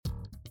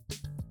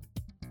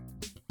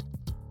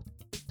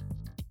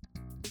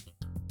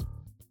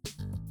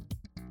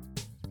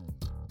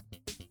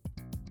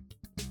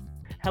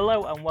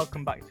Hello and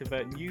welcome back to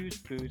the News,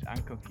 Booze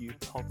and Confused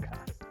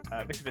podcast.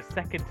 This is the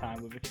second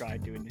time we've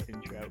tried doing this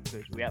intro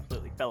because we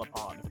absolutely fell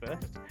apart at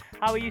first.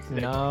 How are you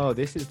today? No,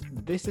 this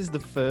is the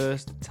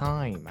first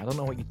time. I don't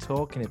know what you're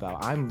talking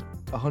about. I'm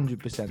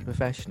 100%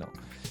 professional.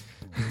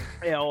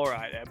 Yeah, all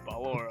right there,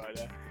 Bob. All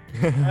right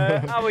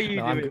there. How are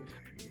you doing?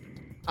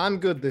 I'm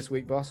good this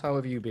week, boss. How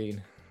have you been?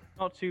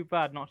 Not too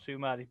bad, not too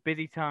bad. It's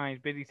busy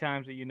times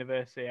at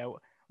university. I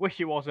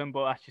wish it wasn't,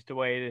 but that's just the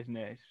way it is, isn't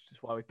it? It's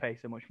just why we pay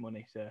so much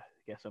money to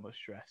get so much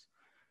stress.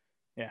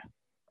 Yeah.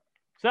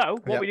 So,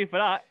 what we do for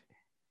that?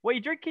 What are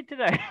you drinking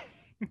today?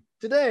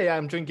 Today,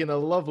 I'm drinking a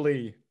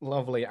lovely,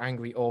 lovely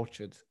Angry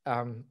Orchard.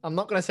 I'm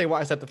not going to say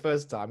what I said the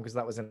first time because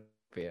that was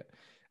inappropriate.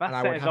 And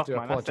I would have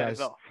to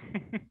apologize.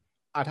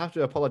 I'd have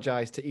to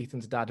apologize to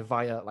Ethan's dad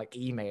via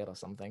email or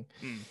something.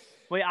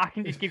 Well, I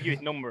can just give you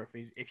his number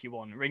if you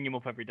want. Ring him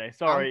up every day.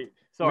 Sorry,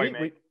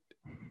 mate.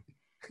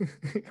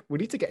 We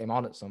need to get him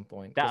on at some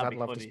point because I'd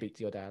love to speak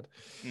to your dad.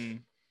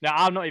 No,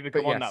 I'll not even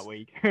come on that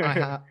week.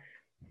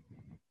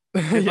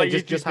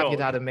 Just have your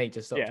dad and me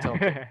just sort of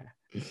talking.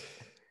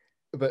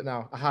 But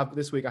no,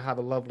 this week I have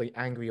a lovely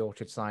Angry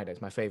Orchard cider. It's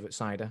my favorite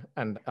cider,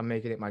 and I'm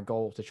making it my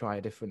goal to try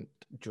a different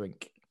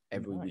drink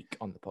every week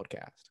on the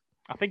podcast.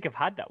 I think I've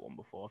had that one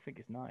before. I think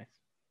it's nice.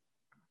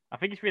 I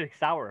think it's really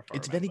sour.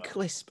 It's very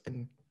crisp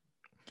and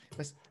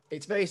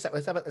it's very.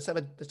 Let's have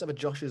a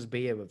Josh's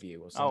beer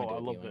review or something. Oh, I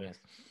love this.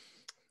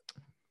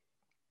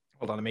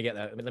 Hold on, let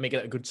me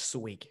get a good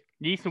swig.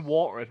 You need some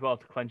water as well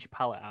to cleanse your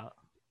palate out.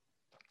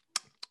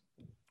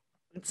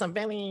 It's a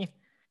very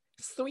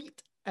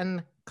sweet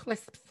and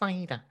crisp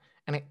cider,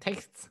 and it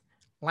tastes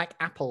like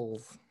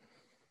apples.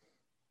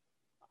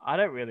 I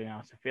don't really know how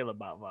to feel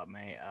about that,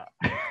 mate.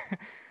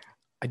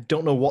 I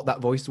don't know what that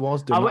voice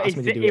was.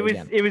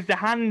 It was the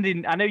hand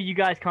in. I know you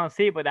guys can't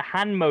see it, but the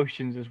hand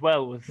motions as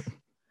well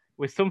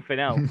was something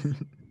else.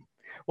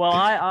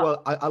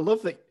 I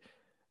love that.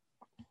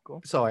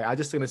 Sorry, I'm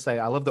just going to say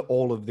I love that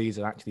all of these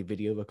are actually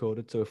video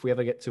recorded. So if we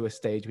ever get to a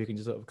stage, we can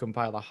just sort of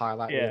compile a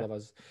highlight reel of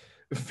us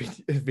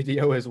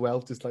video as well,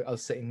 just like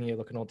us sitting here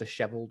looking all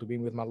disheveled,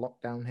 being with my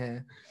lockdown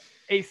hair.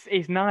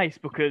 It's nice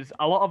because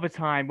a lot of the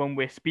time when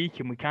we're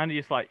speaking, we kind of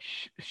just like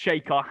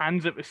shake our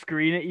hands at the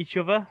screen at each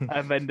other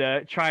and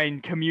then try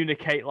and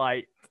communicate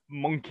like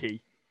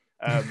monkey,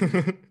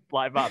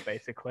 like that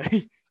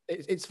basically.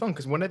 It's fun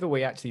because whenever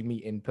we actually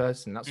meet in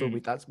person, that's all we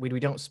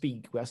don't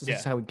speak.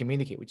 That's how we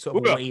communicate. We sort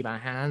of wave our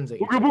hands at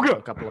each other for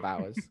a couple of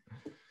hours.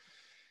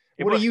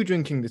 What are you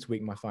drinking this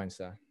week, my fine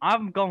sir?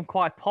 I've gone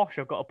quite posh.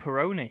 I've got a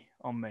Peroni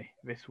on me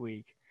this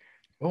week.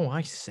 Oh,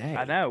 I say.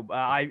 I know.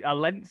 I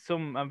lent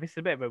some. This is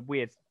a bit of a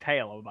weird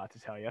tale I'm about to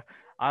tell you.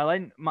 I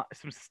lent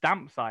some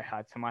stamps I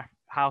had to my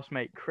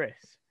housemate Chris,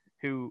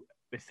 who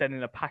was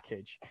sending a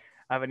package,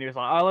 and then he was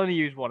like, "I'll only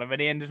use one," and then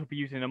he ended up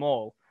using them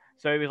all.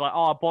 So he was like,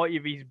 "Oh, I bought you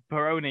these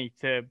Peroni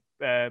to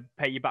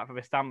pay you back for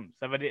the stamps."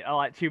 And then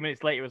like 2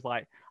 minutes later, was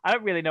like, "I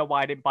don't really know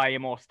why I didn't buy you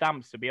more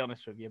stamps, to be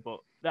honest with you, but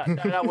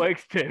that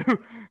works too."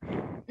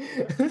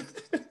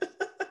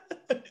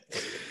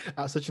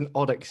 That's such an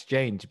odd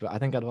exchange, but I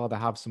think I'd rather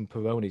have some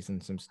Peronis than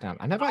some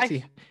stamps. I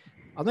think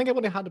I've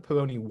only had a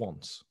Peroni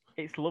once.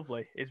 It's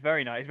lovely. It's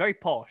very nice. It's very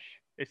posh.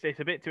 It's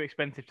a bit too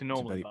expensive to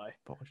normally buy.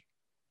 Posh.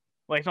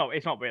 Well,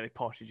 it's not really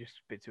posh. It's just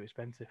a bit too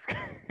expensive.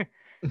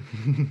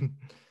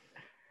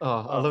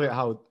 I love it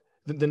how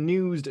the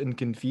newsed and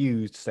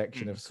confused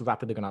section of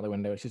rapidly gone out the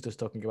window. She's just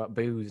talking about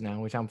booze now,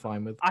 which I'm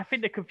fine with. I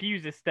think the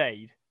confused has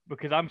stayed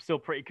because I'm still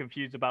pretty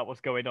confused about what's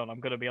going on. I'm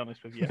going to be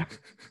honest with you.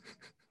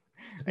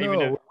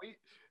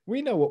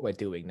 We know what we're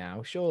doing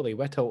now. Surely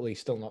we're totally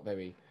still not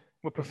very.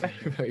 We're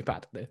professionals. Very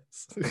bad at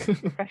this.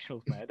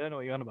 Professionals, mate. I don't know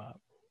what you're on about.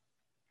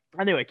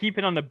 Anyway,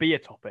 keeping on the beer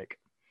topic.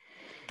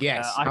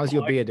 Yes. How's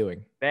your beer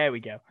doing? There we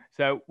go.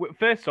 So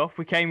first off,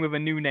 we came with a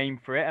new name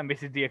for it, and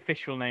this is the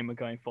official name we're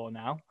going for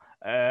now.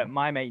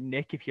 My mate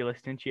Nick, if you're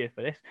listening, cheers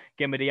for this,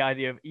 gave me the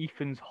idea of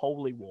Ethan's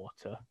Holy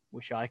Water,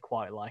 which I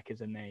quite like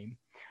as a name.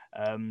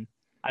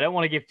 I don't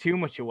want to give too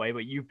much away,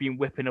 but you've been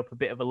whipping up a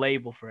bit of a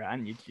label for it,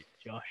 haven't you,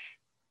 Josh?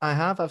 I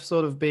have. I've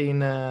sort of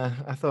been.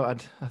 I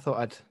thought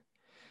I'd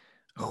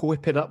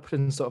whip it up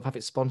and sort of have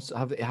it sponsor.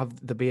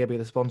 Have the beer be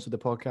the sponsor of the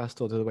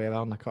podcast, or the other way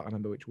around. I can't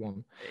remember which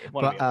one.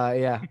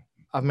 Yeah.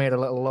 I've made a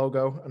little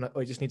logo, and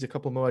it just needs a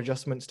couple more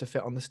adjustments to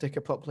fit on the sticker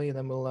properly, and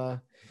then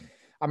we'll.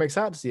 I'm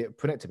excited to see it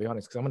print, to be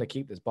honest, because I'm going to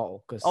keep this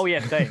bottle. Oh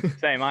yeah,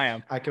 same. I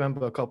am. I can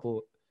remember a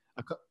couple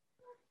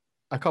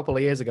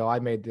of years ago, I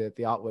made the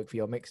artwork for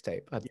your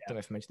mixtape. I don't know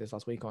if I mentioned this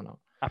last week or not.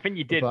 I think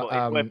you did, but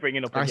it's worth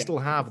bringing up again. I still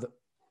have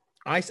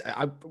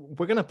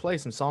we're going to play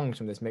some songs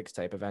from this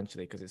mixtape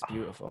eventually because it's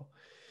beautiful.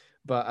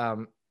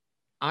 But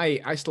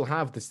I still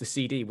have the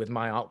CD with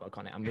my artwork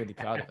on it. I'm really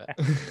proud of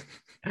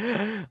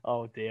it.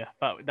 Oh dear,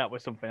 that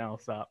was something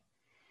else. That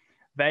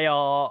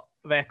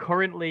they're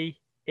currently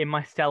in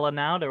my cellar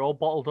now. They're all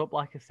bottled up,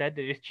 like I said.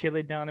 They're just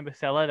chilling down in my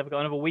cellar. They've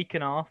got another week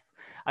and a half.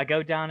 I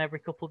go down every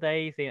couple of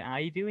days saying, "How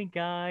you doing,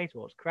 guys?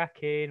 What's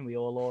cracking? We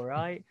all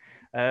right?"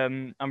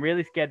 I'm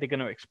really scared they're going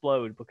to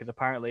explode because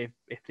apparently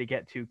if they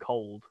get too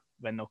cold,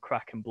 then they'll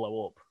crack and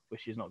blow up,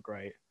 which is not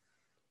great.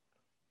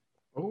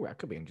 Oh, that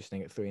could be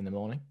interesting at 3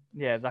 a.m.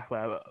 Yeah, exactly.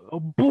 Oh,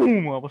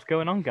 boom! What's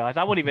going on, guys?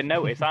 I wouldn't even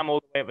notice. I'm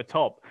all the way at the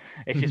top.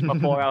 It's just my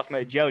poor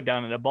housemate Joe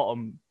down at the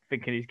bottom,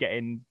 thinking he's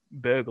getting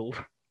burgled.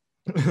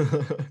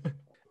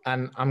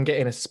 And I'm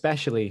getting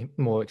especially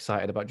more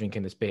excited about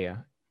drinking this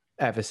beer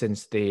ever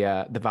since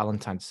the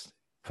Valentine's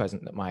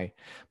present that my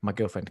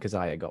girlfriend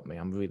Kazaya got me.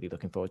 I'm really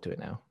looking forward to it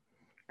now.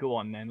 Go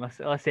on then.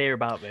 Let's hear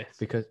about this.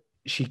 Because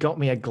she got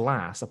me a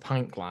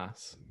pint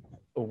glass,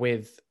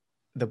 with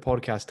the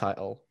podcast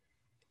title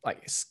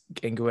like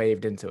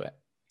engraved into it.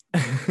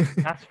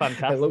 That's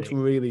fantastic. It looks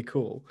really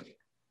cool.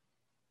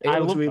 It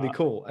looks really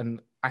cool,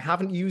 and I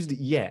haven't used it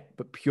yet,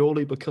 but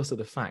purely because of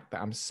the fact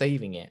that I'm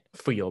saving it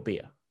for your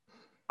beer.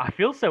 I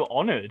feel so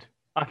honored.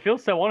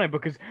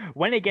 Because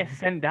when it gets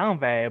sent down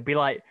there, it'll be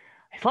like,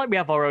 it's like we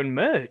have our own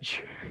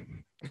merch.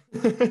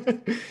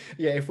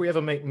 Yeah, if we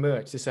ever make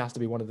merch, this has to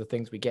be one of the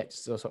things we get.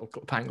 So sort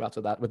of pint glass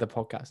with that, with the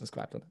podcast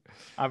inscribed on it.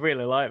 I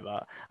really like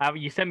that.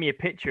 You sent me a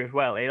picture as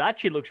well. It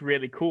actually looks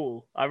really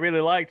cool. I really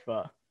liked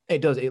that.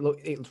 It does.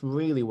 It's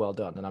really well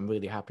done, and I'm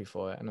really happy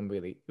for it. And I'm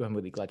really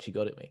glad she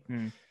got it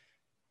me.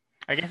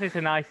 I guess it's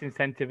a nice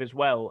incentive as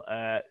well.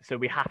 So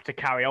we have to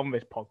carry on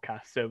this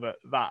podcast so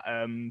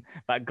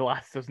that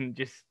glass doesn't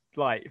just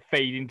like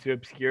fade into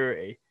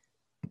obscurity.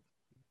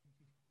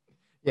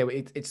 Yeah,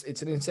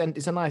 it's an incentive.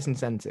 It's a nice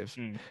incentive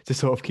to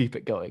sort of keep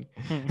it going.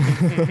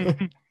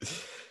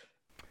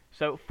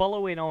 So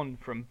following on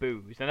from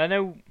booze, and I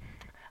know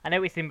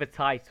it's in the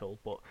title,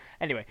 but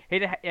anyway,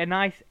 here's a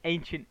nice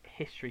ancient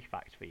history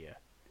fact for you,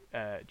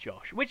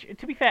 Josh. Which,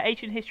 to be fair,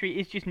 ancient history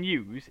is just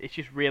news. It's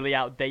just really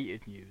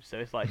outdated news. So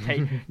it's like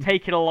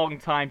taking a long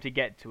time to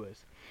get to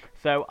us.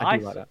 So I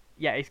do like that.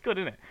 Yeah, it's good,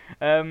 isn't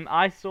it?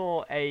 I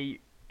saw a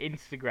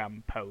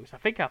Instagram post. I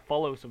think I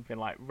follow something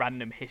like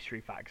Random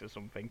History Facts or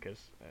something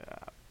because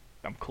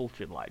I'm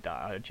cultured like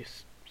that. I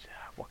just,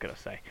 what can I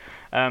say?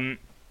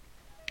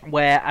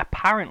 Where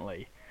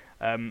apparently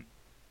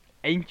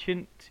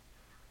ancient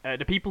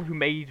the people who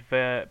made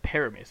the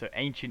pyramids, so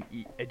ancient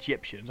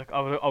Egyptians. Like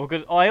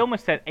I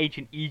almost said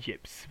ancient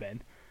Egypt,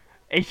 Sven.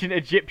 Ancient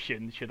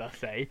Egyptians, should I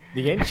say?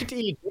 The ancient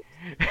Egypt.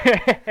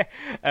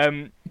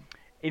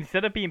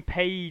 Instead of being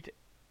paid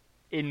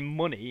in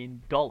money,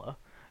 in dollar,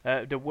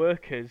 the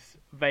workers,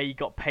 they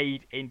got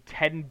paid in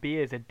 10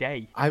 beers a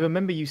day. I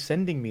remember you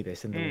sending me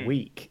this in the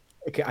week,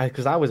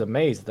 because I was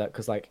amazed that,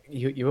 because like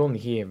you only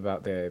hear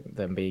about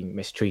them being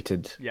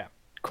mistreated,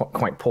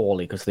 quite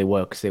poorly because they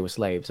were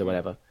slaves or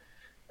whatever,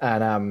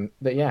 and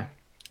but yeah,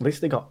 at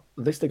least they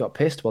got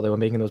pissed while they were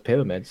making those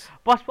pyramids.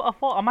 But that's what I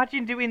thought.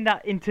 Imagine doing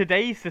that in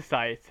today's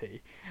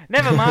society.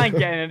 Never mind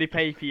getting any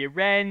pay for your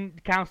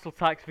rent, council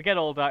tax, forget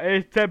all that.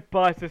 Here's 10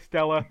 pints of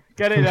Stella.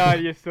 Get it out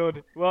of your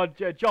son. Well,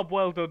 job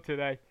well done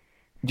today.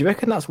 Do you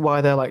reckon that's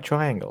why they're like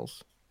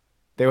triangles?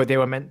 They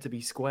were meant to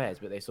be squares,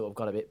 but they sort of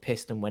got a bit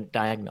pissed and went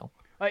diagonal.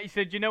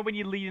 So do you know when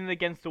you're leaning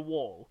against a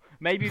wall?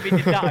 Maybe they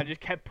did that and just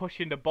kept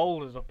pushing the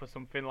boulders up or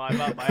something like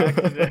that by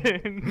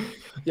accident.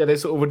 Yeah, they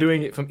sort of were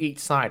doing it from each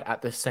side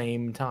at the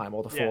same time,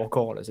 all the four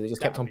corners. So they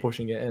just kept on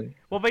pushing it in.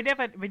 Well,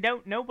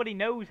 nobody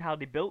knows how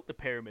they built the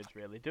pyramids,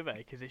 really, do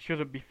they? Because it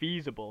shouldn't be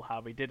feasible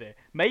how they did it.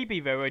 Maybe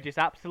they were just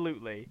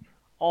absolutely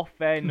off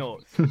their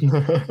nuts,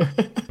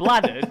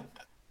 bladdered,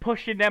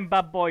 pushing them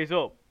bad boys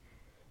up.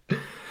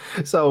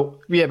 So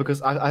yeah,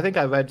 because I think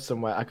I read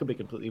somewhere, I could be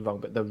completely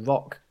wrong, but the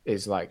rock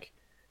is like,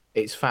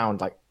 it's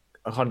found like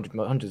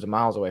hundreds of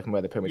miles away from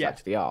where the pyramids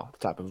actually are, the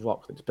type of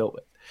rock that it's built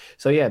with.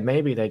 So yeah,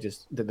 maybe they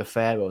just, the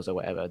pharaohs or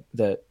whatever,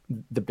 the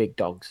big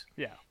dogs,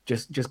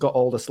 just got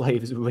all the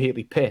slaves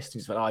really pissed.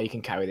 Just like, oh, you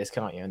can carry this,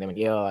 can't you? And they went,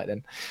 yeah, all right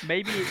then.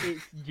 Maybe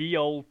it's ye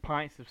old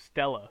pints of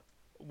Stella,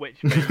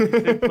 which they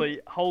simply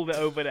hold it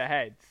over their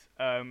heads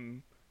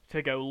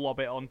to go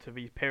lob it onto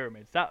these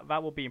pyramids.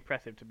 That would be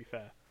impressive, to be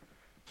fair.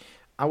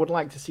 I would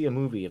like to see a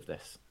movie of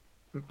this,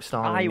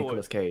 starring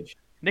Nicolas Cage.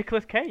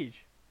 Nicolas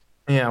Cage?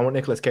 Yeah, I want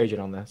Nicolas Cage in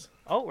on this.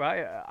 Oh,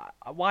 right.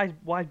 Why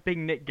is Big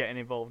Nick getting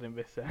involved in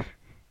this?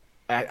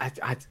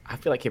 I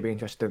feel like he'd be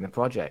interested in the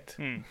project.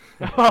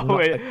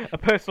 A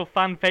personal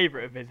fan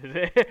favourite of his, is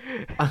it?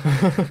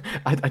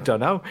 I don't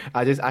know.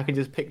 I can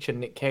just picture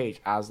Nick Cage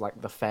as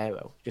like the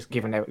pharaoh, just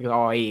giving out.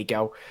 Oh, here you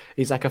go.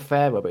 He's like a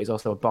pharaoh, but he's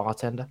also a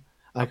bartender.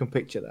 I can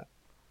picture that.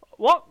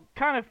 What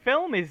kind of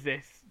film is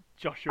this,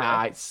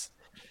 Joshua?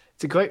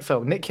 It's a great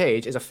film. Nick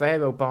Cage is a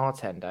pharaoh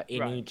bartender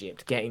in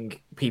Egypt,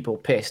 getting people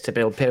pissed to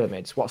build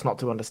pyramids. What's not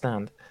to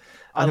understand?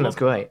 I think that's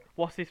great.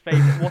 What's his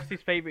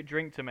favorite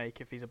drink to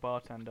make if he's a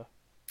bartender?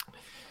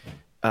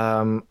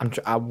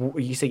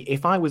 You see,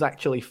 if I was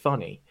actually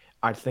funny,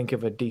 I'd think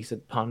of a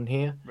decent pun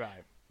here.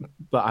 Right.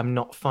 But I'm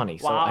not funny,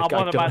 so I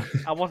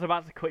was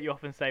about to cut you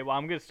off and say, well,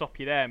 I'm going to stop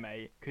you there,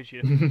 mate, because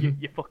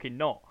you're fucking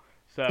not.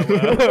 So.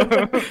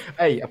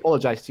 Hey,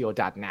 apologise to your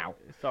dad now.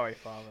 Sorry,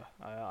 father.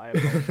 I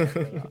apologise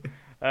for that.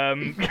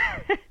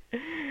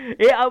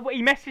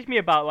 He messaged me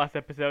about last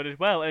episode as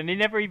well, and he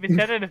never even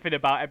said anything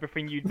about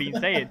everything you'd been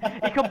saying.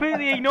 He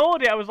completely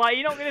ignored it. I was like,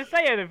 "You're not going to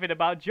say anything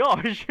about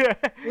Josh."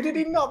 Well, did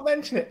he not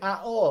mention it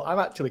at all? I'm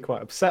actually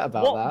quite upset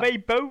about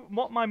that.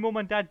 What my mum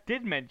and dad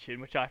did mention,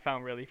 which I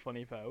found really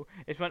funny though,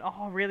 is when,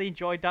 "Oh, I really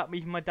enjoyed that."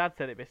 Even my dad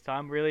said it this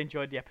time. Really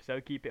enjoyed the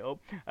episode. Keep it up.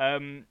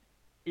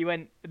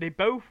 They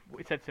both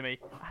said to me,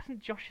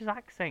 "Hasn't Josh's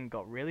accent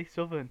got really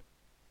southern?"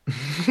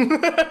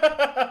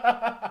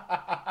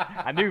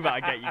 I knew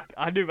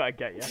that'd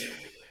get you.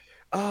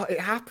 Oh, it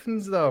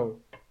happens though.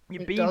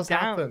 You've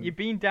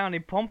been down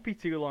in Pompey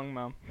too long,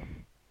 man.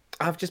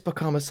 I've just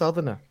become a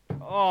southerner.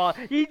 Oh,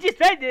 you just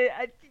said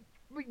it.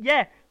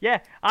 Yeah.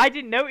 I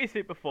didn't notice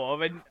it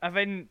before. And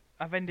then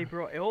they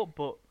brought it up,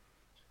 but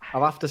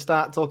I'll have to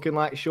start talking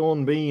like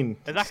Sean Bean.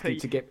 Exactly.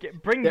 To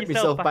bring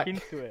yourself back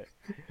into it.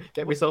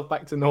 Get myself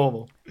back to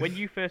normal. When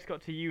you first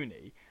got to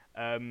uni,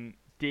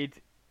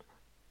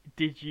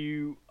 did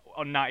you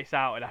on nights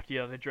out and after you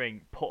had a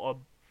drink put a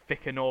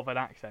thicker northern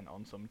accent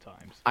on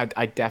sometimes?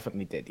 I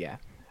definitely did, yeah.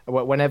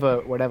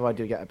 Whenever I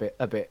do get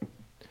a bit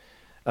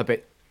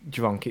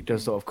drunk, it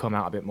does sort of come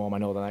out a bit more, my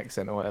northern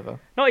accent or whatever.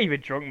 Not even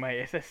drunk,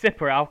 mate. It's a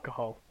sip of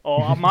alcohol.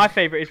 Or my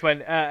favourite is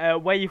when,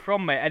 where you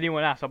from, mate?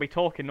 Anyone asks, I'll be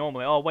talking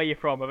normally. Oh, where you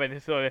from? And then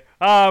it's sort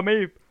of,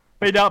 me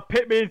dad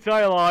pit me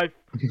entire life.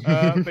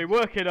 Been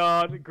working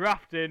hard,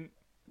 grafting.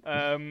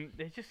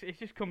 It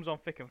just comes on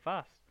thick and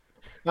fast.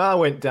 I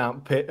went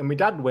down pit, and my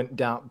dad went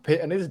down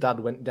pit, and his dad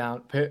went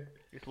down pit.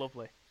 It's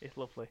lovely.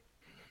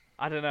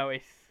 I don't know.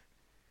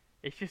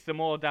 It's just the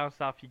more down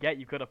south you get,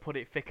 you've got to put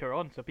it thicker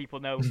on so people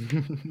know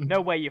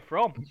where you're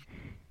from.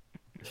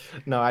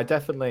 No, I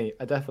definitely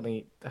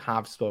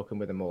have spoken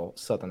with a more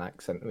southern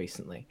accent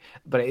recently,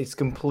 but it's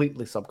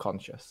completely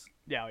subconscious.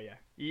 Yeah.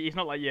 It's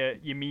not like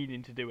you're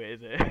meaning to do it,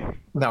 is it?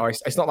 No,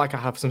 it's not like I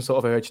have some sort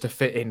of urge to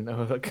fit in,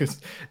 because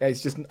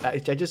it's just I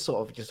just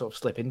sort of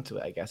slip into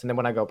it, I guess. And then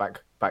when I go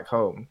back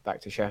home, back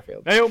to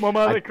Sheffield, hey, my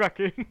man, they're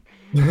cracking.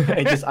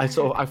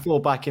 I fall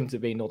back into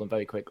being northern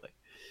very quickly.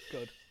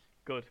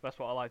 Good. That's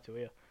what I like to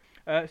hear.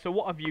 So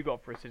what have you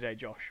got for us today,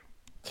 Josh?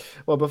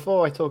 Well,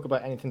 before I talk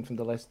about anything from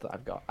the list that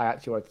I've got, I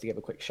actually wanted to give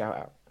a quick shout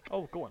out.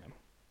 Oh, go on then.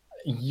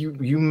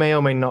 You may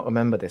or may not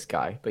remember this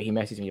guy, but he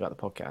messaged me about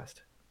the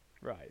podcast.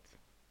 Right.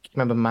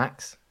 Remember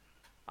Max?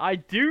 I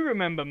do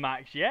remember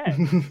Max, yeah.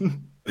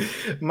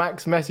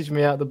 Max messaged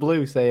me out of the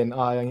blue saying,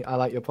 I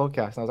like your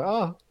podcast. And I was like,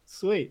 oh,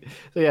 sweet.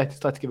 So yeah,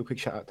 just like to give a quick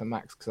shout out to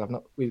Max, because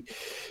we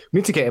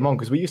need to get him on,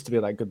 because we used to be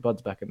like good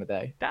buds back in the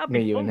day. That'd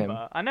be fun,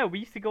 but I know, we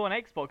used to go on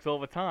Xbox all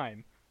the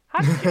time.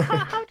 How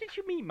did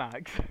you meet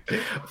Max?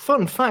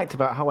 Fun fact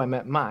about how I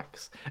met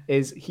Max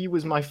is he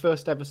was my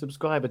first ever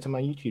subscriber to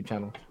my YouTube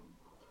channel.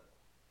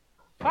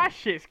 That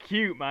shit's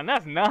cute, man.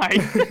 That's nice.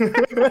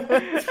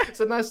 It's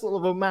a nice little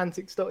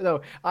romantic story.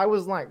 No, I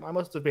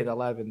must have been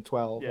 11,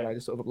 12 when I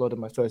just sort of uploaded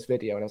my first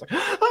video, and I was like,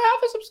 I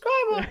have a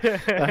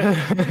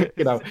subscriber.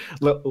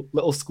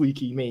 Little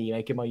squeaky me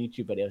making my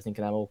YouTube videos,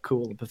 thinking I'm all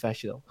cool and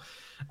professional.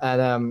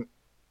 And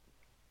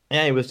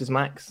yeah, it was just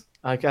Max.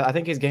 I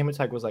think his gamer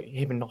tag was like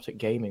Hypnotic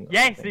Gaming.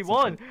 Yes, it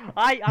was.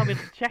 I was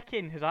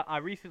checking because I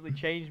recently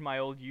changed my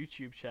old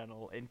YouTube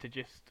channel into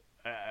just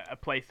a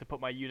place to put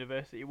my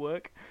university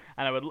work,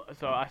 and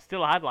I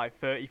still had like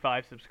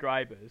 35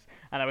 subscribers,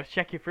 and I was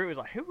checking through. It was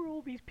like, who are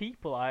all these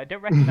people? I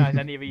don't recognize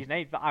any of these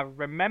names, but I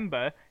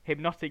remember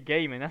Hypnotic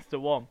Gaming. That's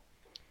the one.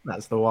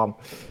 That's the one.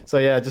 So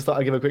yeah, just thought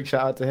I'd give a quick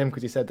shout out to him,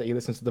 because he said that he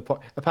listens to the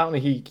apparently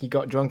he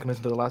got drunk and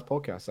listened to the last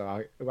podcast.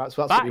 So that's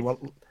what we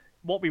want.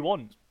 What we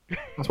want.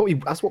 That's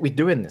what we're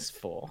doing this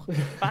for.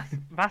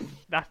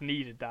 That's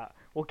needed. That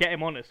we'll get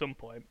him on at some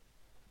point.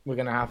 We're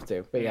gonna have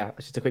to, but yeah,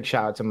 just a quick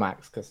shout out to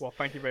Max. Well,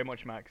 thank you very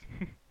much, Max.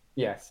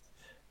 Yes,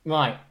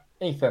 right,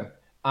 Ethan.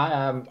 I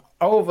am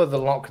over the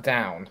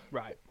lockdown.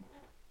 Right.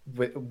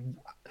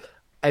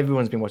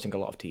 Everyone's been watching a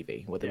lot of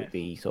TV, whether it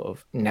be sort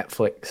of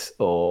Netflix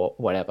or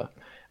whatever,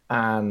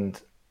 and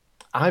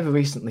I've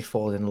recently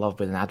fallen in love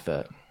with an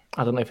advert.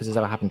 I don't know if this has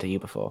ever happened to you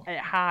before. It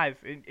has.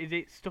 Is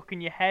it stuck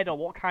in your head, or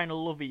what kind of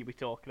love are we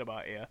talking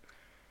about here?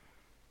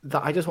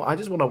 That I just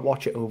want to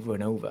watch it over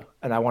and over,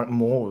 and I want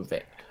more of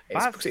it.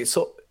 It's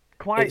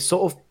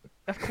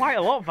quite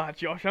a lot, that,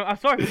 Josh. I'm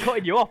sorry for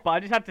cutting you off, but I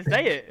just had to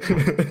say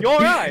it. You're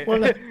right. Well,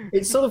 no,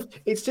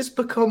 it's just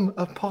become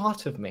a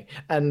part of me,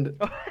 and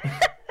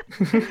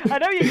I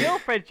know your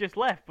girlfriend just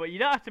left, but you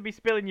don't have to be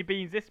spilling your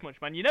beans this much,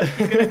 man. You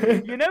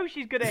know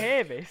she's gonna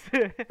hear this.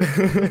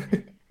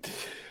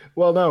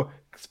 Well, no.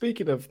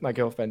 Speaking of my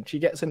girlfriend, she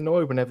gets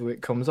annoyed whenever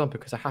it comes on,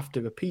 because I have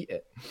to repeat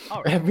it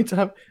every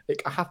time.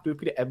 I have to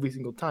repeat it every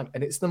single time,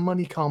 and it's the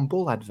Moneycam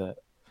Bull advert.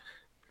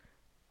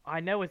 I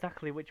know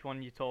exactly which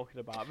one you're talking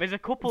about. There's a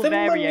couple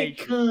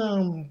variations. The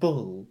Moneycam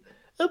Bull,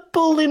 a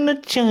bull in a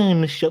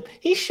china shop.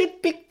 He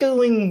should be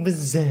going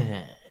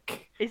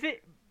berserk. Is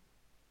it?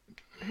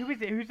 Who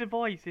is it? Who's the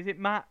voice? Is it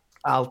Matt?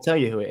 I'll tell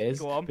you who it is,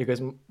 Go on.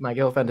 Because my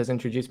girlfriend has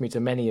introduced me to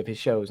many of his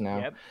shows now.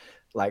 Yep.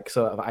 Like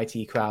sort of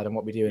IT Crowd and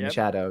What We Do in the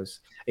Shadows.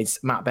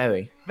 It's Matt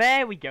Berry.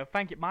 There we go.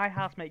 Thank you. My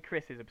housemate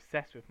Chris is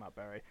obsessed with Matt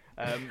Berry.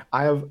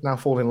 I have now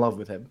fallen in love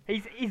with him.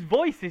 His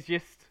voice is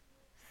just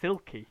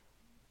silky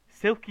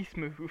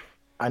smooth.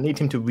 I need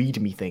him to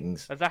read me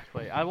things.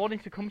 Exactly. I want him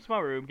to come to my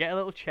room, get a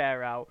little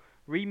chair out,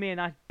 read me a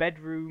nice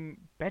bedroom,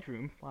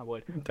 my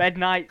word, bed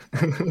night.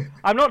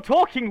 I'm not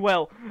talking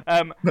well.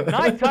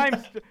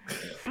 Nighttime,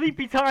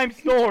 sleepy time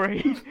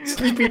story.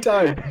 Sleepy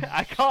time.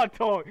 I can't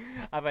talk.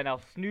 And then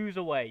I'll snooze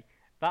away.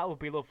 That would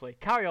be lovely.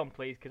 Carry on,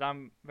 please, because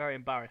I'm very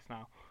embarrassed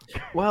now.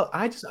 Well,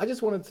 I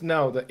just wanted to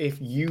know that if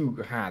you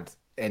had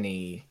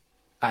any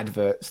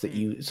adverts that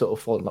you sort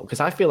of fall in love,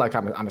 because I feel like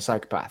I'm a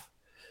psychopath.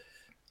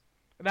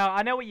 Now,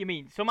 I know what you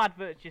mean. Some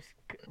adverts just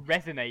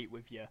resonate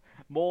with you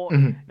more.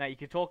 Now, you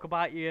can talk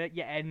about your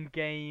end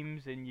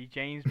games and your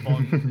James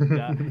Bond.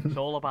 It's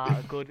all about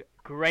a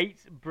great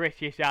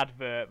British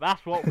advert.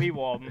 That's what we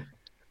want.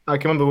 I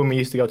can remember when we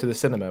used to go to the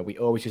cinema, we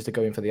always used to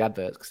go in for the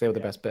adverts because they were the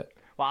best bit.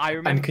 Well, I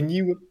remember. And can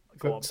you...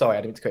 Sorry,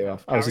 I didn't mean to cut you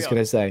off. I was just Carry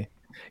going to say,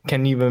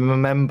 can you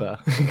remember?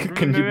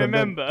 Can you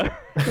remember?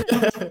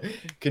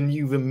 Can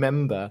you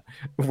remember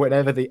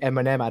whenever the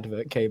M&M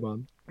advert came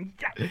on?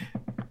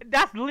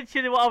 That's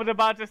literally what I was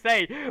about to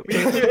say.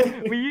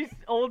 We used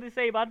all the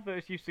same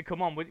adverts used to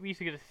come on. We used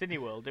to go to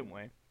Cineworld, didn't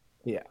we?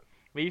 Yeah.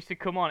 We used to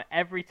come on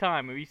every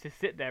time. We used to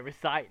sit there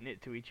reciting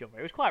it to each other.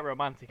 It was quite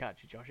romantic,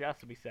 actually, Josh. It has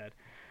to be said.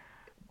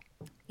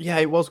 Yeah,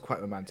 it was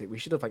quite romantic. We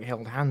should have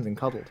held hands and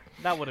cuddled.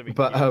 That would have been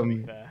cute, to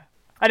be fair.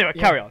 Anyway,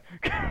 carry on.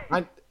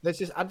 There's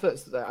just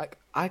adverts that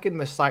I can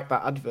recite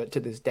that advert to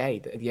this day,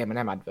 the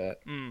M&M advert.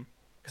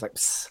 It's like,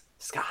 psst,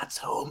 Scott's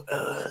home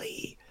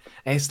early.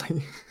 And it's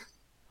like...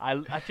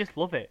 I just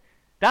love it.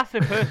 That's a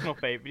personal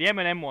favourite. The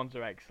M&M ones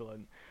are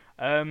excellent.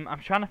 I'm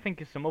trying to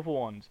think of some other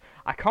ones.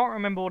 I can't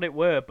remember what it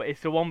were, but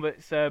it's the one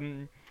that's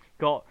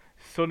got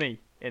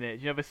Sunny in it.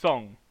 Do you know the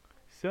song?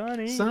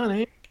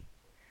 Sunny.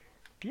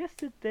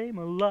 Yesterday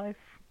my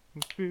life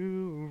was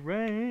through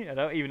rain. I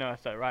don't even know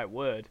if that's the right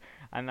word.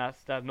 And that's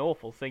an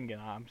awful singing.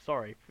 I'm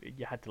sorry if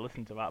you had to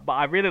listen to that. But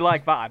I really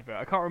like that advert.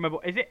 I can't remember.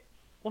 Is it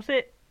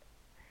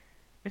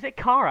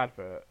car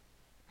advert?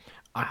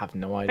 I have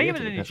no idea.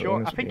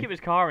 I think it was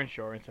car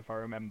insurance, if I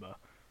remember.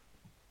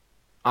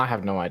 I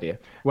have no idea.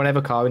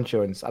 Whenever car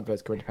insurance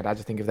adverts come into my head, I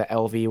just think of the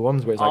LV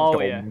ones where it's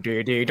like dom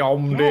diddy diddy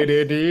dom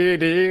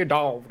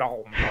dom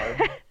dom.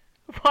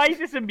 Why is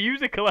this a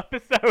musical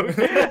episode?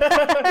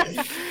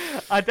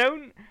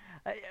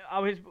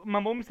 My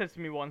mum said to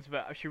me once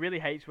that she really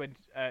hates when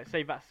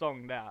say that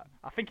song there.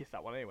 I think it's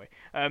that one anyway.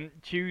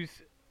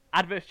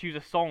 Adverts choose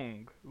a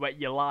song that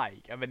you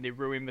like and then they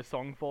ruin the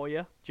song for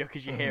you just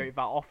because you hear it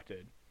that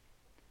often.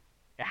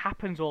 It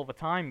happens all the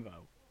time,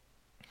 though.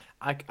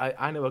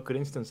 I know a good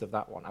instance of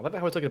that one. I love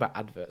how we're talking about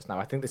adverts now.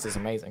 I think this is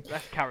amazing.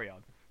 Let's carry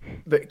on.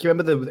 But do you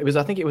remember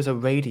I think it was a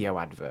radio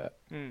advert,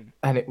 and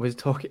it was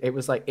talking. It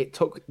was like it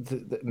took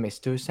the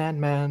Mr.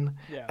 Sandman,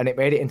 and it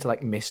made it into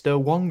like Mr.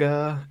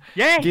 Wonga.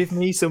 Yes. Give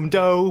me some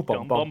dough.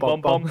 Bom bom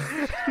bom bom.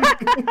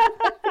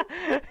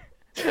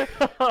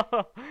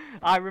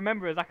 I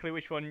remember exactly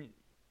which one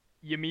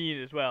you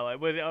mean as well.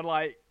 Was it on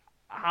like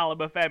Hallam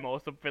FM or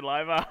something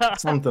like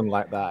that? Something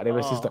like that. And it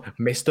was just like,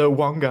 Mr.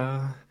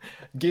 Wonga,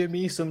 give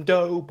me some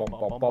dough. Bom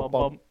bom bom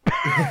bom.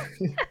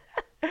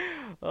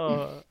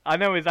 I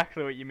know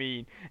exactly what you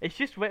mean. It's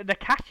just they're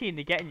catchy and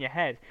they get in your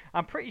head.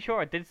 I'm pretty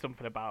sure I did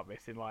something about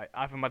this in like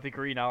either my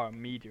degree now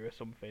in media or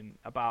something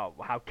about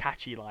how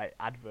catchy like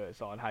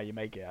adverts are and how you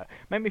make it.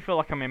 Make me feel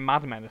like I'm in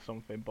Mad Men or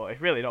something, but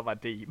it's really not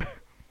that deep.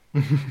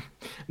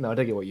 No, I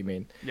don't get what you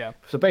mean. Yeah.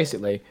 So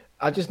basically,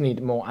 I just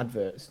need more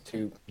adverts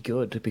to be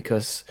good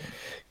because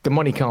the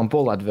Money Can't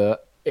Bull advert,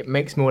 it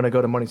makes me want to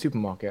go to Money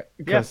Supermarket.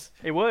 Because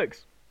it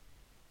works.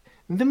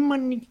 The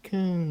Money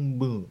Can't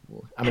Bull.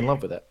 I'm in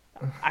love with it.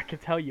 I can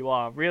tell you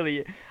are.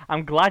 Really,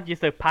 I'm glad you're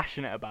so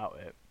passionate about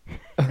it.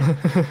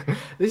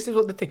 This is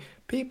what the thing.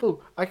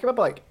 I can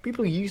remember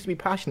people used to be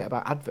passionate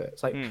about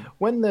adverts. Like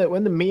when the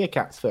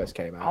Meerkats first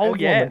came out. Oh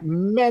yeah. Went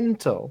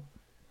mental.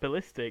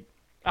 Ballistic.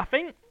 I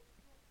think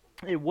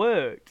it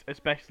worked,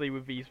 especially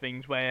with these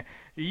things where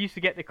you used to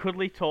get the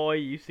cuddly toy.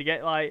 You used to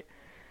get like,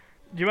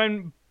 do you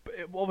remember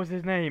what was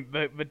his name?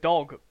 The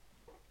dog.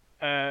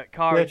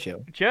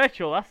 Churchill.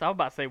 That's I was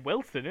about to say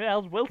Wilson. Who the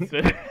hell's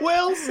Wilson?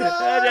 Wilson.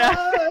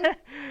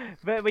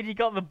 But when you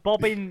got the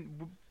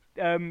bobbing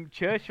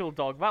Churchill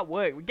dog, that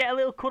worked. We get a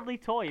little cuddly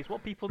toy. It's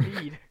what people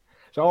need.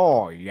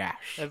 Oh yes.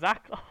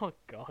 Exactly. Oh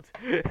god.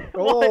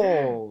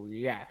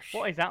 Yes.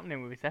 What is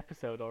happening with this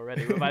episode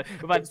already? We've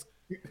had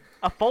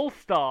a false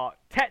start,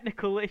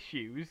 technical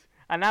issues,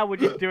 and now we're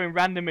just doing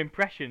random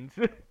impressions.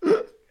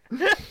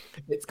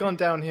 It's gone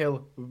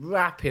downhill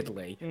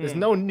rapidly. There's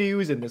no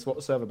news in this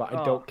whatsoever, but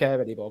I don't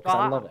care anymore because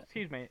I love it.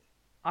 Excuse me,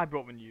 I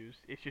brought the news.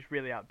 It's just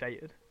really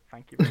outdated.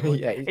 Thank you very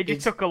much. It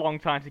just took a long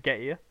time to get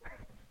here.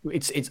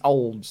 It's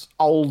olds,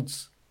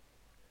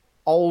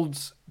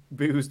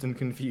 boozed and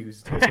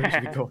confused.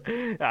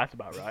 That's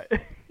about right.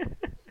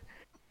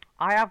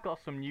 I have got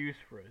some news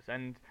for us,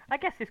 and I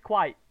guess it's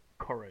quite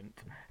current.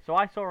 So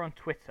I saw on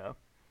Twitter,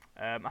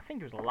 I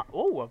think it was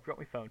I've dropped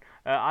my phone.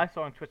 I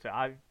saw on Twitter,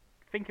 I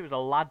think it was a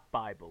Lad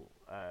Bible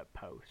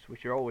post,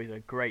 which are always a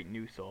great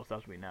news source,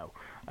 as we know.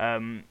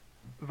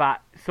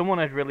 that someone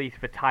had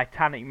released the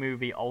Titanic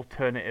movie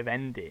alternative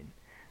ending.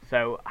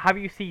 So, have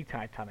you seen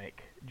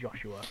Titanic,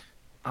 Joshua?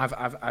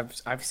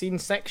 I've seen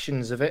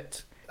sections of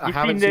it. I You've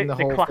haven't seen the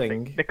whole classic,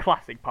 thing. the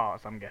classic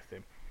parts, I'm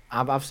guessing.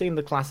 I've seen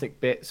the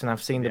classic bits, and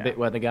I've seen the bit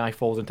where the guy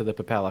falls into the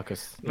propeller.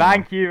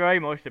 Thank you very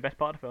much. The best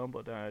part of the film,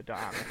 but don't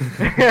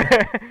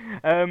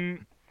at me.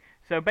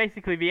 So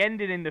basically, the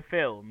ending in the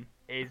film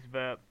is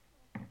that,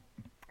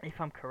 if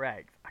I'm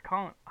correct, I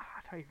don't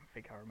even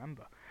think I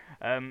remember.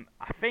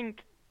 I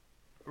think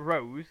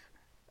Rose.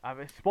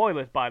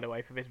 Spoilers, by the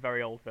way, for this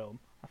very old film.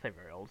 I say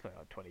very old, so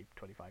like 20,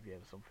 25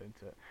 years or something.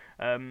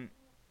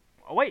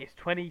 Oh wait, it's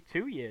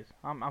 22 years.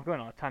 I'm going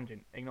on a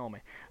tangent. Ignore me.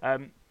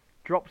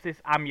 Drops this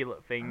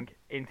amulet thing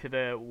into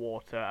the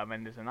water, and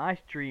then there's a nice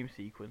dream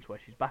sequence where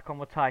she's back on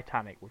the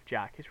Titanic with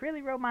Jack. It's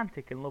really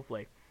romantic and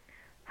lovely.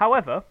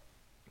 However,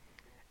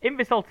 in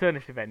this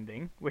alternative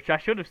ending, which I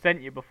should have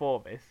sent you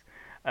before this,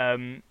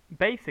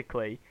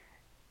 basically,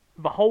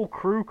 the whole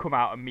crew come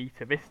out and meet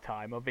her this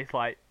time of this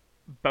like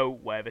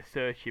boat where they're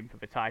searching for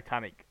the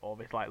Titanic or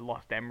this like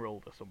lost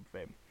emerald or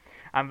something.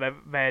 And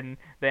then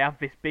they have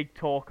this big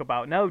talk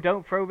about, no,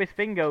 don't throw this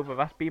thing over,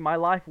 that's been my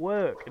life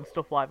work, and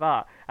stuff like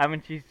that. And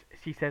then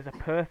she says a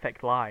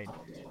perfect line,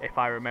 if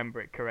I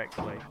remember it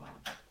correctly.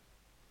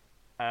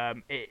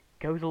 It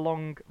goes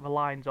along the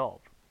lines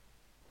of,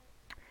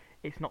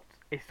 it's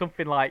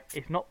something like,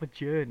 it's not the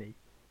journey,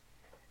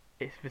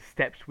 it's the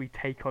steps we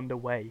take on the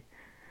way.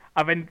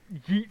 And then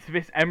yeets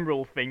this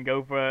emerald thing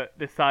over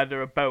the side of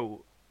a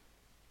boat,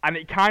 and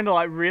it kind of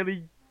like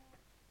really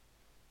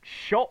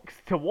shocks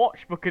to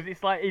watch, because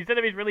it's like, instead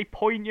of this really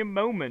poignant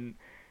moment,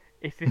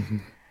 it's this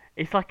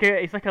it's like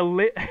a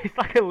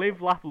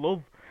live laugh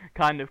love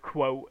kind of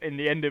quote in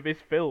the end of this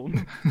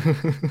film.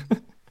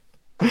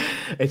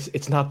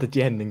 It's not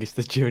the ending, it's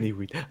the journey.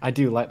 I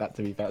do like that,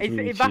 to be fair.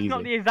 That's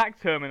not the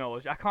exact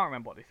terminology. I can't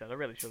remember what they said. I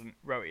really shouldn't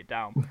wrote it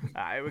down.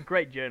 We're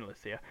great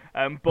journalists here.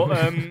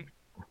 But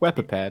we're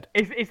prepared.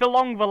 It's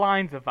along the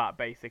lines of that,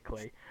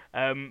 basically.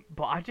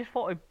 But I just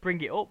thought I'd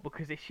bring it up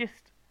because it's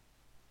just,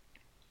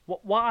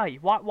 why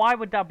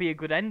would that be a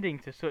good ending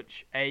to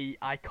such a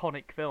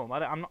iconic film?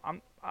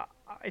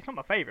 It's not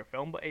my favorite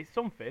film, but it's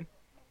something.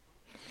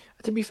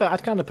 To be fair,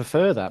 I'd kind of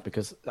prefer that,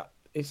 because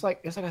it's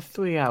like a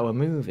 3-hour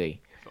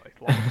movie. It's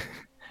long.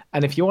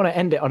 And if you want to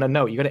end it on a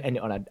note, you got to end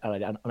it on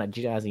a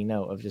jazzy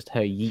note of just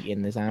her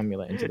yeeting this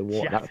amulet into the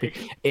water.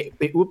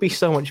 It would be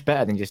so much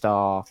better than just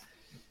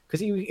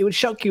because it would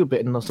shock you a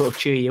bit and sort of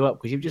cheer you up,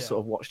 because you've just sort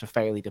of watched a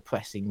fairly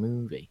depressing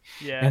movie.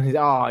 Yeah. And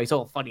it's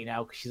all funny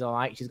now because she's all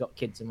right, she's got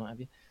kids and what have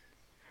you.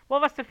 Well,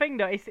 that's the thing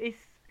though.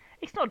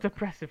 It's not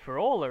depressive for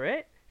all of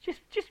it. Just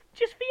the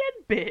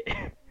end bit.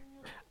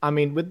 I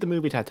mean, with the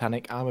movie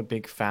Titanic, I'm a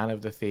big fan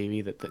of the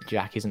theory that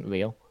Jack isn't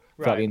real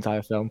throughout the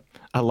entire film.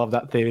 I love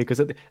that theory, because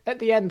at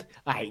the end,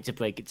 I hate to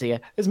break it to you,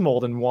 there's more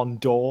than one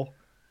door.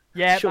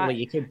 Yeah, surely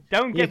you could.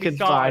 Don't get me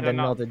started on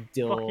another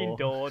door. Fucking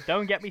door.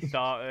 Don't get me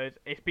started.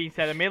 It's been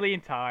said a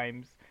million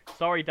times.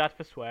 Sorry, Dad,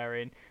 for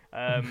swearing.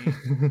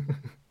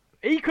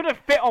 He could have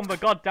fit on the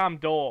goddamn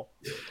door.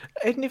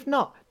 And if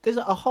not, there's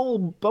a whole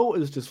boat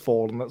has just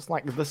fallen that's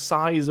like the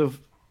size of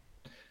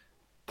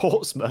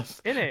Portsmouth.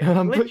 Innit?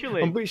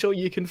 Literally. I'm pretty sure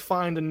you can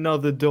find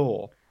another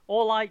door.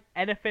 Or like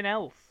anything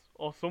else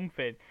or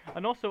something.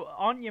 And also,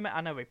 aren't you?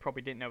 I know we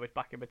probably didn't know this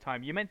back in the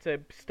time. You're meant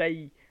to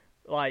stay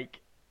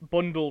like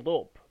bundled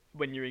up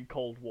when you're in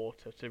cold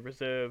water to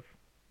reserve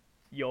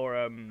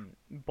your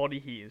body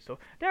heat and stuff.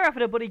 They're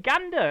having a buddy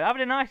gander,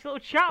 having a nice little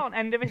chat on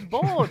end of this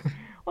board.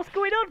 What's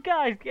going on,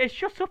 guys?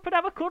 Shut up and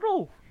have a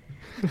cuddle.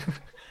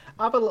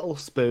 Have a little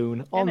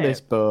spoon on this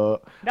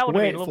boat. That would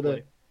have been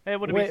lovely. It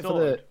would have been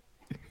sorted.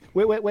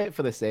 Wait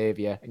for the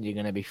saviour, and you're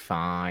gonna be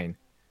fine.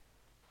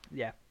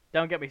 Yeah,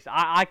 don't get me.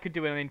 I could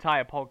do an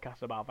entire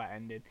podcast about that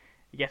ending.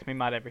 It gets me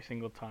mad every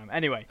single time.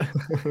 Anyway,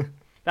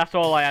 that's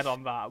all I had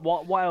on that.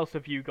 What else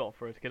have you got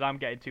for us? Because I'm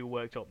getting too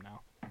worked up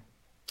now.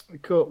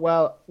 Cool.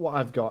 Well, what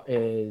I've got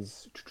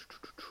is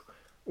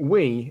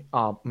we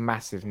are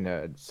massive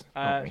nerds.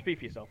 Speak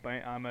for yourself,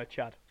 mate. I'm a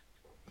Chad.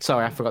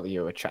 Sorry, I forgot that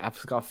you were a Chad.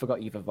 I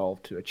forgot you've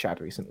evolved to a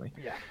Chad recently.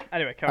 Yeah.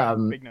 Anyway, carry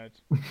on. Big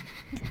nerds.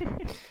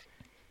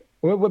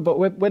 We're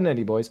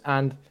nerdy boys,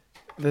 and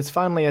there's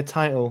finally a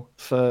title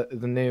for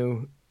the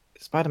new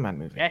Spider-Man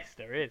movie. Yes,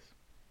 there is.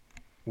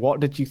 What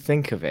did you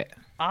think of it?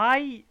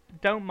 I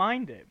don't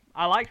mind it.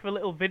 I liked the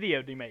little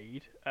video they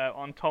made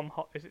on Tom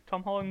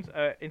Holland's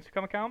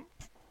Instagram account?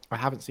 I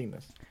haven't seen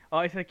this. Oh,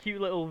 it's a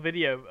cute little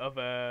video of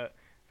the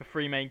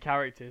three main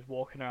characters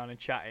walking around and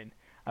chatting,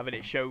 and then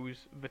it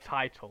shows the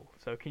title.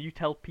 So can you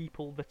tell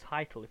people the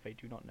title if they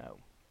do not know?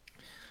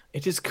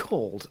 It is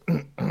called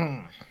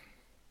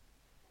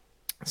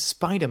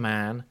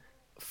Spider-Man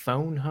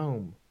Phone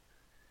Home.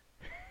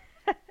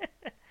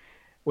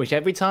 Which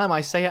every time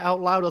I say it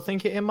out loud or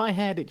think it in my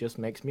head, it just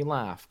makes me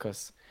laugh,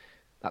 because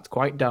that's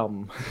quite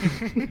dumb.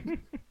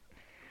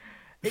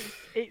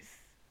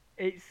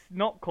 It's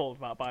not called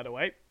that, by the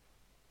way.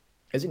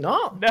 Is it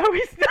not? No,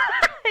 it's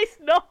not. It's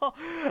not.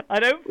 I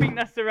don't think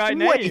that's the right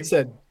name. Wait,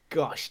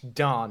 gosh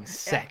darn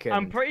second.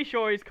 I'm pretty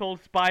sure it's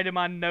called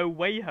Spider-Man No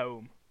Way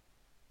Home.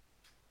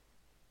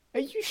 Are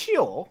you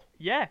sure?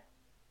 Yeah.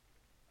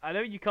 I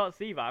know you can't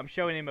see that. I'm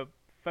showing him a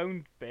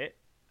phone bit.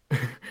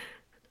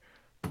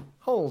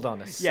 Hold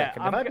on a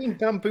second. I'm Have I been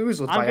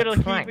bamboozled by a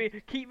gonna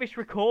prank? keep this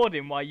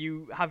recording while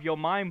you have your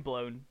mind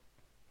blown.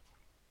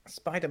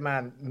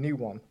 Spider-Man new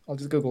one. I'll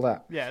just Google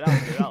that. Yeah, that'll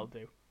do. That'll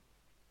do.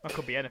 That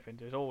could be anything.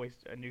 There's always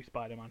a new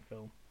Spider-Man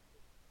film.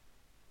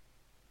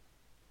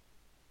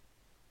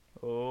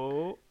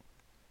 Oh.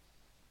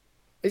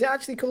 Is it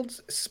actually called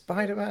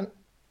Spider-Man?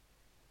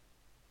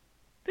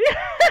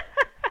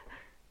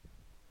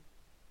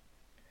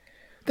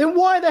 Then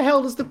why the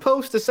hell does the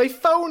poster say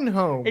phone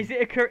home? Is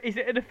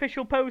it an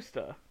official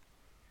poster?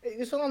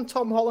 It's on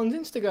Tom Holland's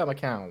Instagram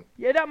account.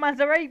 Yeah, that man's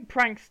a rape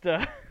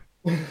prankster.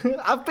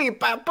 I've been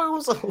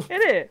bamboozled.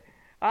 Isn't it?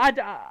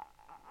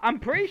 I'm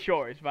pretty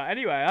sure it's that.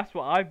 Anyway, that's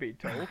what I've been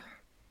told.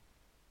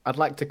 I'd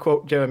like to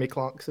quote Jeremy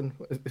Clarkson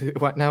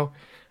right now.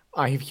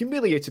 I have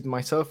humiliated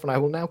myself and I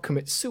will now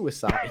commit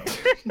suicide.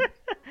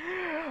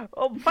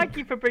 Oh, thank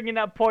you for bringing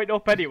that point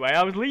up anyway.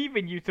 I was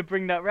leaving you to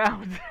bring that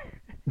round.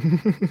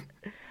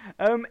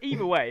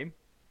 Either way,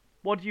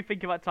 what do you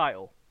think of that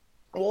title?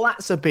 Well,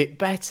 that's a bit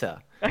better.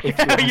 You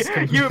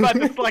were about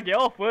to slag it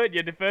off, weren't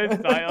you, the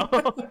first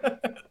title?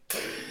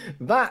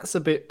 That's a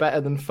bit better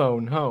than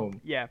Phone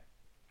Home. Yeah.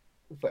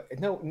 But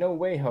no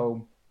way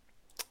home.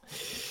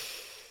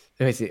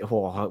 Is it?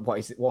 Oh, what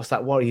is it? What's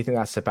that? What do you think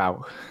that's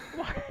about?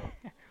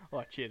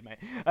 Oh, cheers, mate.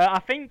 I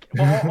think,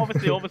 well,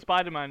 obviously, all the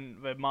Spider-Man,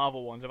 the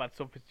Marvel ones, have had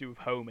something to do with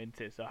home,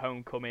 isn't it? So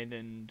Homecoming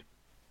and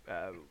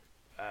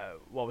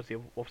what's the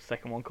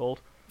second one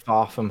called?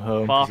 Far From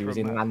Home, because he was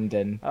in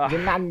London.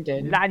 In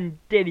London.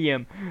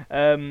 Londinium.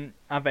 And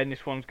then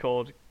this one's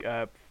called,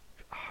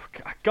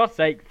 God's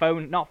sake,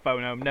 not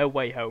Phone Home, No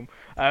Way Home.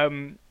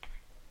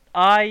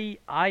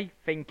 I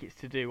think it's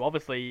to do,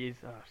 obviously, is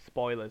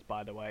spoilers,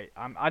 by the way.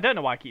 I don't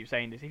know why I keep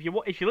saying this. If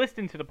you're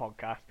listening to the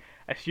podcast,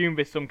 assume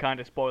there's some kind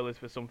of spoilers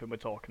for something we're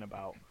talking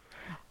about.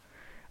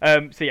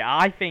 So yeah,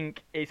 I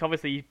think it's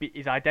obviously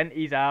his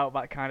identity's out,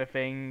 that kind of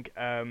thing.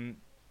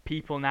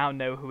 People now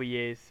know who he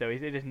is, so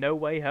there's no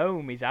way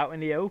home. He's out in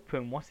the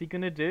open. What's he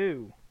gonna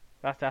do?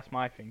 That's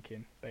my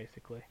thinking,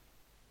 basically.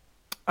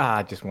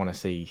 I just want to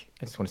see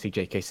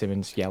J.K.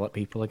 Simmons yell at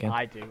people again.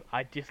 I do.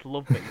 I just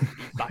love that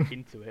he's back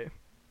into it.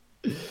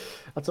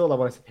 That's all I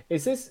want to see.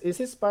 Is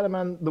this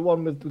Spider-Man the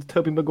one with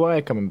Tobey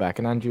Maguire coming back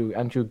and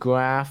Andrew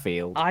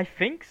Garfield? I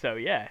think so.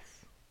 Yes.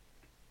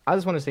 I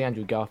just want to see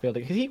Andrew Garfield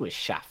because he was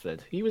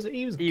shafted. He was good.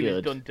 He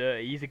was done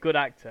dirty. He's a good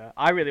actor.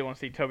 I really want to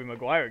see Tobey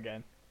Maguire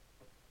again.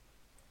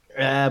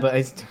 Yeah, but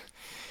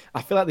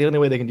I feel like the only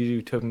way they can do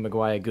Tobey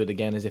Maguire good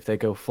again is if they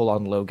go full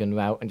on Logan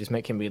route and just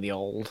make him really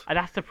old. And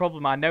that's the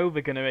problem. I know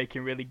they're gonna make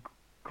him really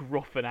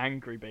gruff and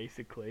angry,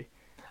 basically.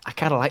 I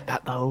kind of like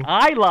that though.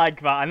 I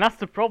like that, and that's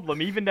the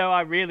problem. Even though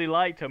I really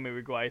like Tobey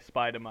Maguire's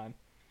Spider-Man.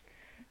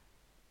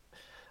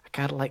 I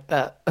kind of like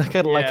that. I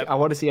kind of like it. I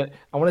want to see it.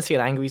 I want to see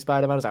an angry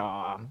Spider-Man. I was like,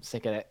 oh, I'm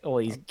sick of it. All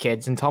these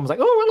kids, and Tom's like,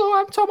 oh, hello,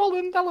 I'm Tom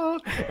Holland. Hello,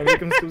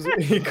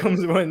 and he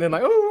comes running, and they're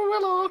like, oh,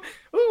 hello,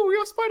 oh,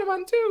 you're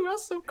Spider-Man too.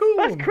 That's so cool.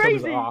 That's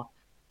crazy.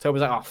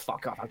 Toby's like, oh,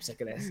 fuck off. I'm sick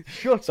of this.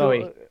 Shut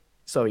Sorry. up.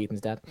 Sorry,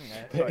 Ethan's dad.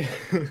 Yeah,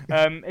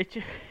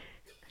 sorry.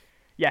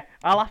 Yeah,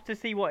 I'll have to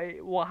see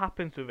what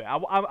happens with it.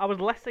 I was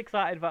less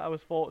excited that I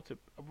thought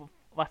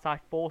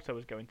I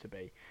was going to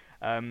be,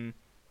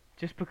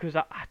 just because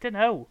I don't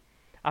know.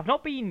 I've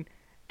not been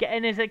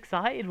getting as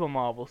excited with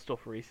Marvel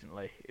stuff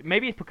recently.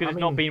 Maybe it's because it's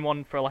not been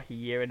one for like a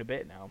year and a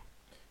bit now.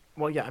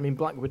 Well, yeah, I mean,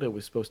 Black Widow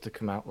was supposed to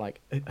come out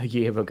like a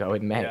year ago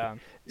in May,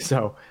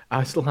 so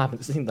I still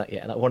haven't seen that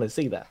yet, and I want to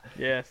see that.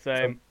 Yeah,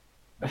 same.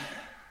 So,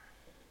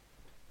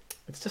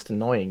 it's just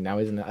annoying now,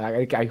 isn't it?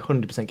 I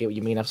 100% get what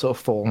you mean. I've sort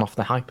of fallen off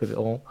the hype of it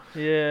all.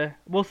 Yeah,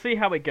 we'll see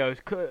how it goes.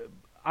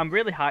 I'm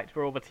really hyped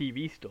for all the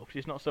TV stuff,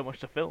 just not so much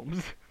the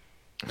films.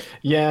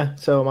 Yeah,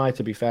 so am I.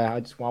 To be fair,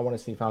 I want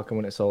to see Falcon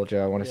Winter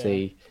Soldier. I want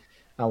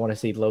to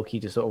see Loki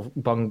just sort of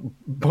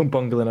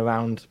bungling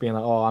around, being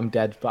like, "Oh, I'm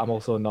dead, but I'm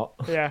also not."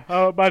 Yeah,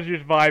 oh, imagine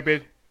just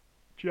vibing,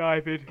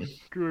 jiving,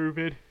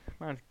 grooving.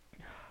 Man,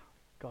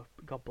 God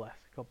bless.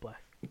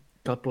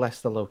 God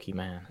bless the Loki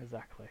man.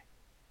 Exactly.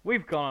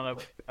 We've gone on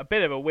a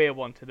bit of a weird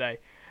one today.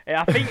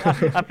 I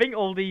think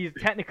all these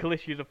technical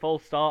issues, a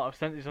false start, have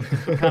sent us onto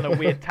some kind of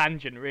weird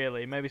tangent.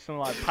 Really, maybe something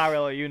like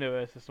parallel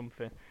universe or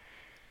something.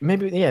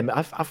 Maybe, yeah.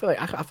 I feel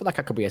like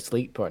I could be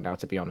asleep right now.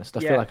 To be honest, I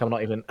feel like I'm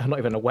not even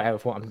aware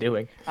of what I'm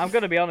doing. I'm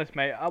gonna be honest,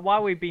 mate.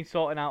 While we've been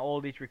sorting out all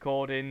these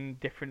recording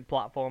different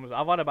platforms,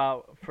 I've had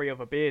about 3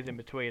 other beers in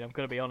between. I'm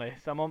gonna be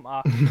honest. I'm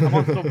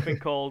on something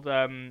called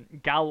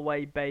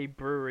Galway Bay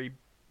Brewery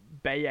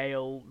Bay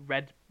Ale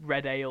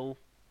Red Ale,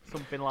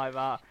 something like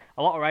that.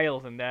 A lot of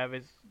ales in there.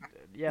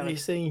 You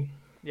see.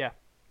 Yeah.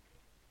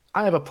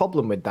 I have a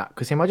problem with that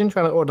because imagine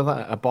trying to order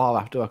that at a bar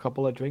after a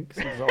couple of drinks.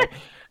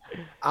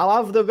 I'll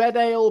have the red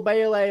ale,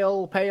 pale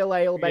ale, pale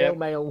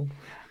ale.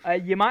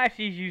 You might have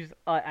to use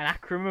an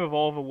acronym of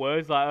all the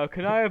words, like,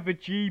 can I have a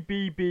GBBBBAR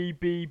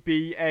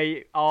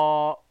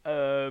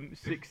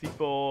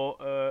 64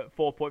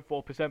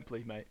 4.4%,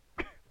 please, mate?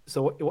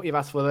 So what you've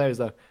asked for there is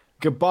the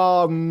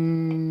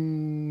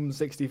Gabam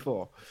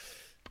 64.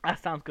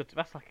 That sounds good.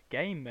 That's like a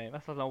game, mate.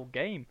 That's like an old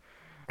game.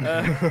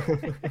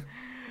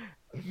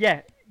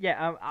 Yeah.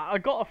 I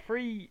got a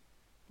free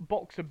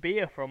box of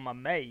beer from my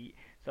mate.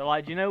 So,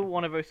 like, do you know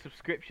one of those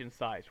subscription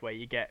sites where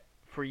you get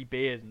free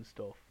beers and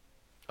stuff?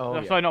 Oh,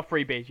 no, yeah. sorry, not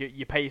free beers.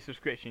 You pay a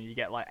subscription, you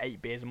get like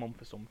 8 beers a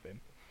month or something.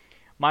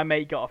 My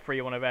mate got a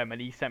free one of them, and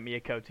he sent me a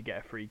code to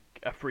get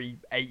a free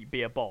 8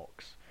 beer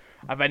box.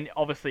 And then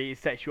obviously it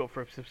sets you up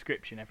for a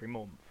subscription every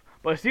month.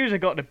 But as soon as I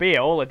got the beer,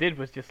 all I did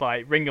was just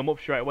like ring them up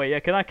straight away. Yeah,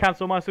 can I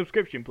cancel my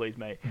subscription, please,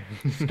 mate?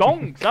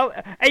 Stonks.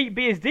 8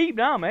 beers deep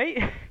now,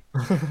 mate.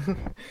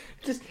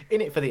 Just in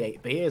it for the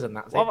 8 beers, and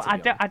that's Well,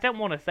 it. I don't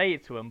want to say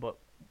it to him, but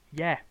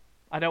yeah,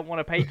 I don't want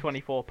to pay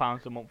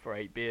 £24 a month for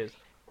 8 beers.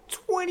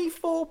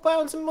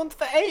 £24 a month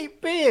for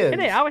 8 beers? Isn't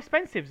it? How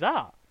expensive's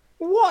that?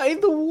 What in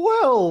the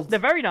world? They're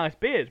very nice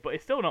beers, but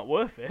it's still not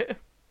worth it.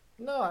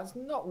 No, it's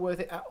not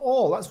worth it at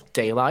all. That's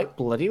daylight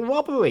bloody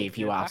robbery, if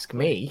you ask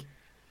me.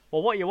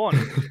 Well, what you want?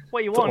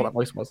 What you That's all want? that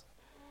voice was.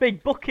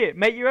 Big bucket.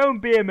 Make your own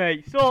beer,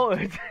 mate.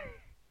 Sorted.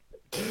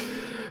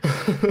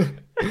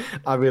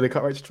 I really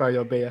can't wait to try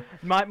your beer.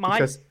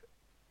 Because...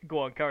 Go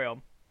on, carry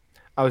on.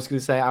 I was going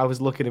to say, I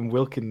was looking in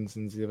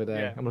Wilkinson's the other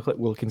day. Yeah. I'm going to click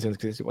Wilkinson's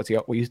because it's what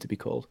used to be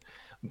called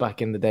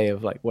back in the day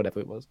of like whatever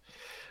it was.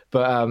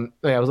 But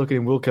yeah, I was looking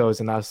in Wilco's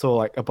and I saw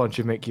like a bunch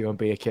of make your own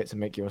beer kits and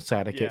make your own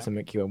cider kits and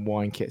make your own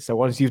wine kits. So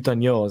once you've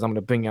done yours, I'm going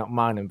to bring out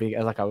mine and be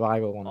as like a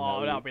rival one.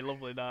 Oh, that'd be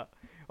lovely, that.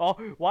 Or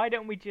why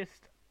don't we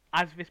just,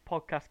 as this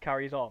podcast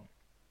carries on,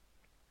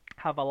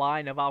 have a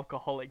line of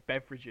alcoholic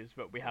beverages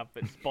that we have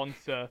that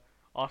sponsor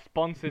are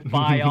sponsored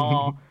by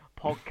our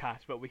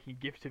podcast that we can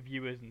give to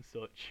viewers and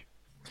such.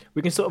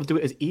 We can sort of do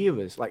it as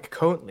eras. Like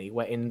currently,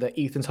 we're in the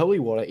Ethan's Holy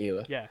Water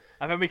era. Yeah,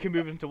 and then we can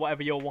move into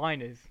whatever your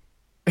wine is.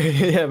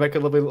 Yeah, make a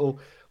lovely little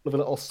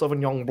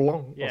Sauvignon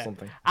Blanc or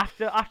something.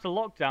 After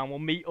lockdown, we'll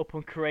meet up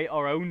and create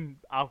our own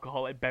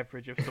alcoholic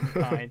beverage of some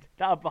kind.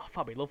 That'd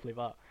be lovely,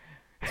 that.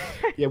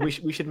 Yeah, we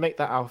should make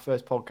that our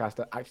first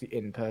podcast actually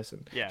in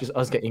person. Yeah. Just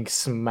us getting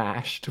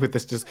smashed with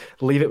this. Just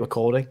leave it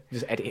recording.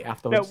 Just edit it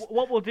afterwards. No,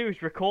 what we'll do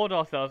is record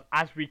ourselves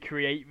as we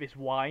create this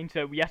wine.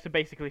 So we have to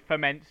basically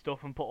ferment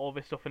stuff and put all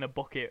this stuff in a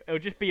bucket. It'll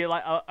just be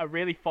like a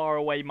really far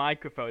away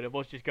microphone of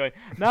us just going,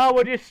 "Now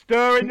we're just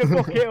stirring the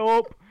bucket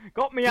up.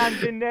 Got my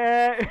hands in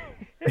there."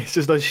 It's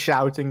just us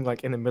shouting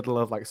like in the middle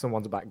of like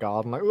someone's back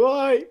garden, like,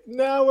 right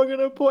now we're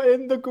gonna put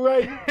in the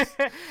grapes.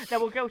 No,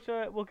 we'll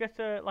get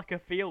to like a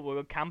field. We'll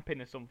go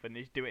camping or something.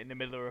 Just do it in the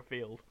middle of a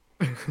field.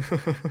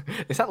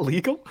 Is that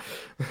legal?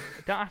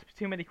 Don't ask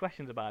too many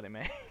questions about it,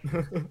 mate.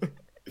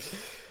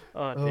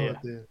 Oh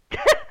dear.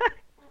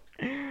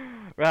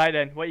 Right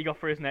then, what you got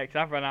for us next?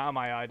 I've run out of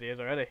my ideas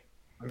already.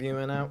 Have you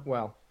run out?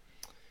 Well,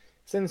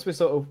 since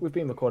we've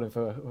been recording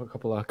for a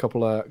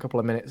couple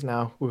of minutes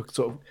now, we're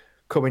sort of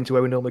coming to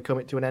where we normally come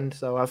it to an end.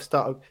 So I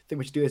think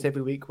we should do this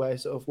every week, where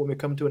sort of when we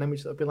come to an end, we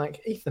sort of be like,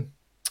 Ethan,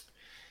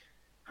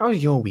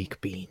 how's your week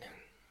been?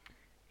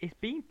 It's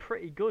been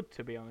pretty good,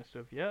 to be honest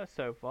with you,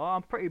 so far.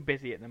 I'm pretty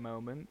busy at the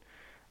moment.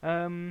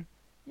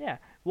 Yeah.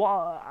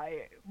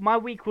 My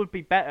week would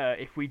be better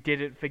if we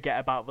didn't forget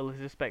about the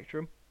Lizard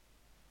Spectrum.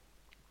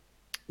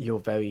 You're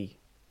very,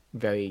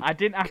 very. I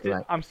didn't have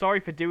correct. to. I'm sorry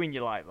for doing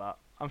you like that.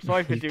 I'm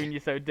sorry for doing you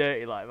so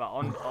dirty like that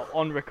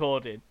on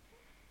recording.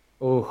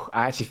 Oh,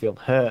 I actually feel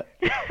hurt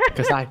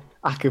because I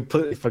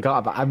completely forgot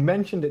about it. I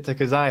mentioned it to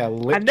Keziah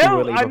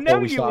literally before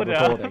we started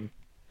recording.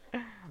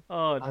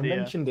 Oh dear. I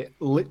mentioned it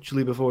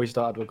literally before we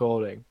started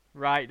recording.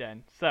 Right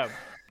then, so.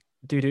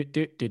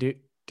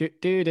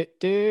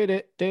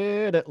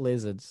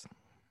 Lizards.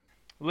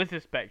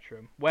 Lizard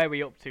Spectrum. Where are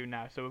we up to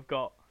now? So we've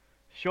got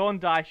Sean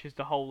Dyche as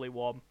the Holy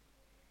One.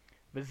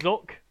 The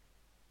Zuck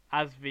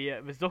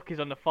is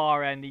on the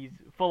far end. He's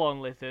full on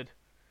lizard.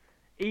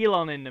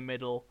 Elon in the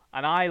middle,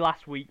 and I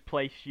last week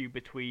placed you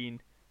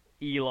between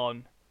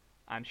Elon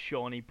and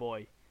Shawnee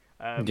Boy.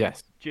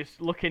 Yes. Just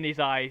look in his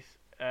eyes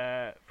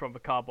from the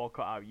cardboard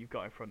cutout you've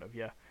got in front of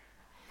you.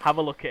 Have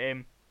a look at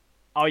him.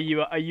 Are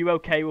you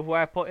okay with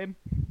where I put him?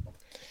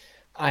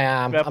 I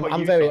am.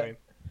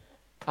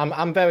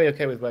 I'm very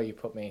okay with where you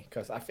put me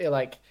because I feel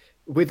like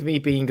with me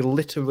being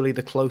literally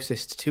the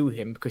closest to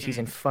him because he's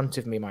in front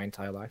of me my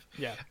entire life.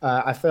 Yeah.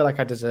 I feel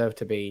like I deserve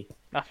to be.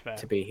 That's fair.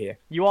 To be here.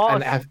 You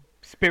are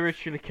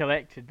spiritually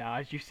connected now,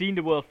 as you've seen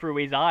the world through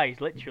his eyes,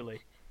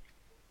 literally.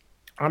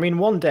 I mean,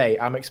 one day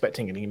I'm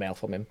expecting an email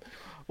from him,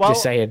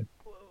 just saying,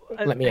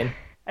 "Let me in."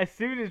 As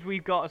soon as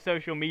we've got a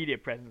social media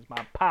presence,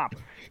 man, pam,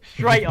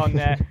 straight on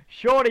there.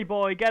 Shorty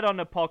Boy, get on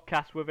the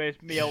podcast with us,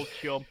 me old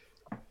chum.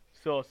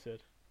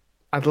 Sorted.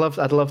 I'd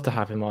love to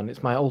have him on.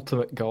 It's my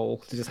ultimate goal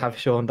to just have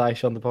Sean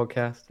Dyche on the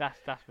podcast. That's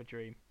the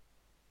dream.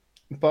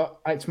 But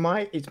it's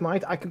my.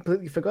 I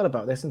completely forgot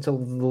about this until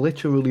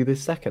literally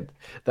this second.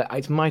 That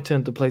it's my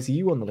turn to place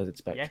you on the Lizard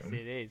Spectrum.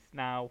 Yes, it is.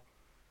 Now,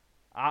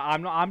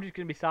 I'm not. I'm just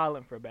gonna be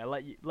silent for a bit.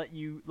 Let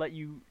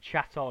you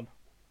chat on.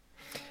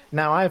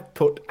 Now, I've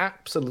put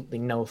absolutely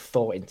no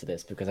thought into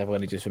this because I've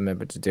only just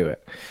remembered to do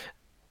it.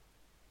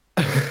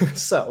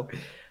 So,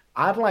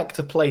 I'd like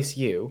to place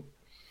you.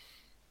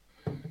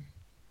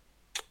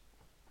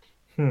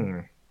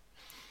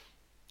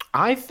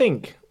 I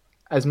think,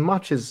 as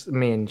much as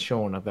me and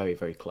Sean are very,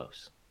 very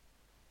close,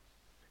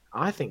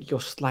 I think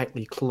you're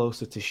slightly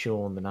closer to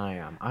Sean than I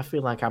am. I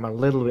feel like I'm a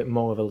little bit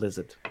more of a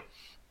lizard.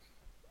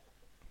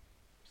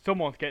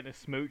 Someone's getting a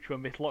smooch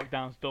when this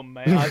lockdown's done,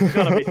 mate. It's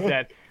gotta be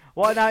said.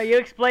 What now? You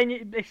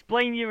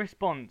explain your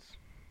response.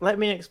 Let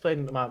me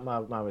explain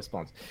my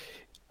response.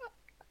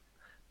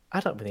 I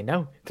don't really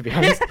know, to be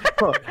honest.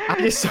 But Why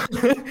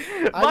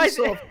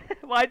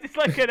is this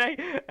like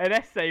an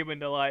essay when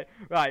they're like,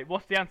 right,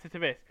 what's the answer to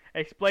this?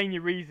 Explain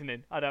your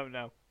reasoning. I don't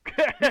know.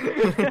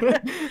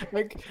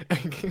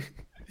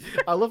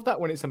 I love that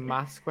when it's a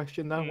maths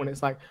question, though. When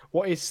it's like,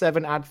 what is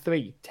 7 add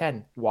 3?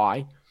 10.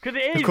 Why? Because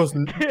it is.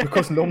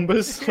 Because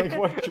numbers.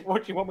 Like,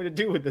 what do you want me to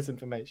do with this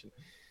information?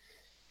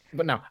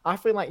 But no, I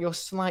feel like you're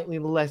slightly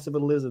less of a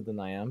lizard than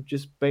I am,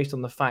 just based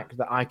on the fact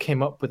that I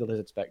came up with a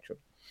lizard spectrum.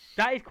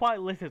 That is quite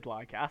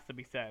lizard-like, it has to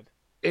be said.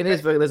 It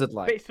is very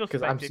lizard-like. Bit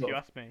suspect if you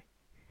ask me.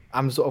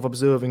 I'm sort of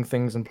observing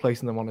things and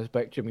placing them on a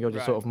spectrum. You're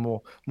just sort of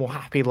more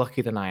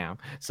happy-lucky than I am.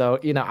 So,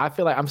 I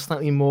feel like I'm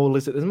slightly more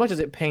lizard. As much as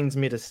it pains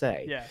me to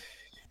say,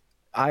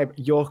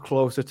 you're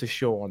closer to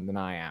Sean than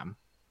I am.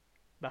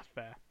 That's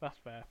fair.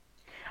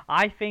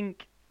 I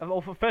think,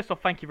 well, first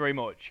off, thank you very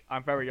much.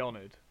 I'm very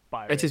honoured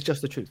by it. It is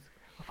just the truth.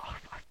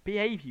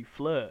 Behave, you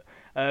flirt.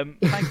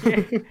 Thank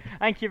you.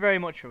 Thank you very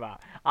much for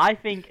that. I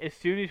think as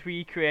soon as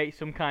we create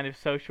some kind of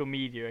social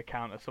media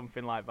account or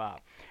something like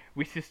that,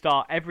 we should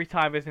start every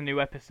time there's a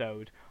new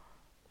episode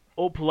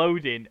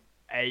uploading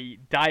a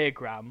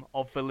diagram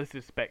of the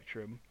lizard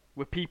spectrum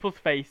with people's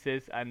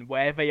faces and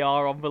where they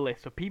are on the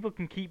list, so people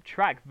can keep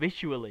track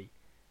visually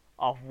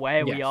of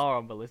where we are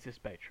on the lizard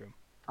spectrum.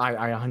 I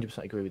 100%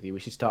 agree with you. We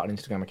should start an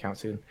Instagram account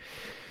soon.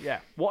 Yeah.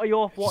 What are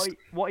your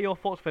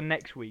thoughts for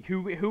next week?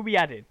 Who we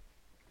adding?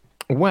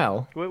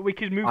 Well, we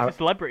could move to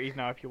celebrities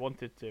now if you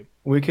wanted to.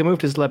 We can move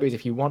to celebrities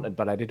if you wanted,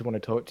 but I did want to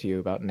talk to you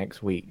about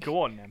next week.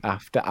 Go on then.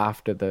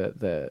 After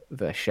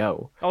the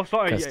show. Oh,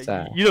 sorry,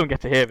 you don't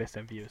get to hear this,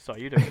 then, viewers.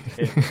 Sorry, you don't get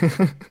to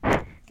hear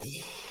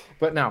this.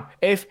 But now,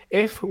 if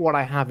what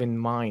I have in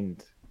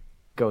mind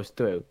goes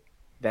through,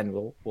 then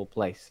we'll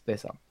place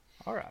this on.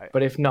 All right.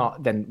 But if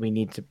not, then we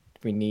need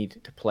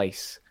to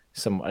place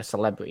a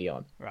celebrity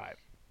on. Right.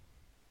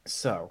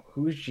 So,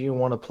 who do you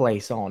want to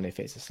place on if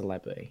it's a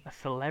celebrity? A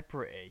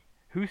celebrity?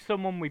 Who's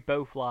someone we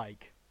both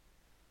like?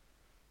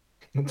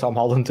 Tom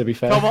Holland, to be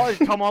fair.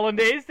 Tom Holland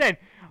it is then.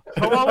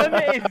 Tom Holland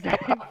it is then.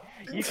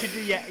 You could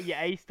do your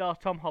A-star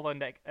Tom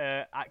Holland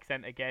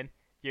accent again.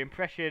 Your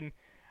impression,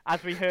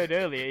 as we heard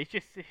earlier, it's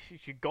just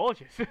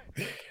gorgeous.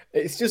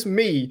 It's just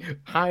me,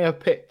 higher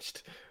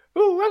pitched.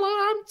 Oh, hello,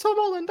 I'm Tom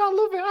Holland. I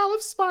love it. I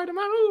love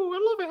Spider-Man. Oh, I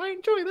love it. I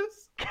enjoy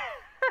this.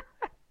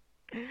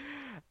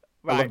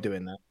 Right. I love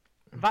doing that.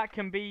 That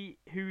can be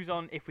who's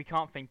on if we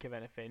can't think of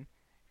anything.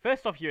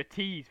 First off, you're a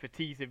tease for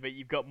teasing that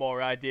you've got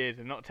more ideas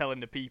and not telling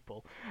the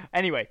people.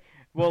 Anyway,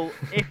 well,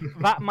 if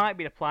that might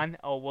be the plan,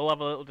 or we'll have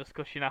a little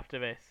discussion after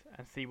this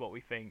and see what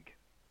we think.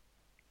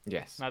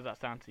 Yes. How does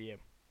that sound to you?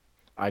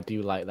 I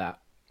do like that.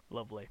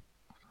 Lovely.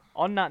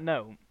 On that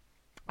note,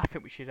 I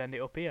think we should end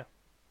it up here.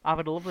 I've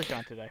had a lovely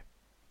time today.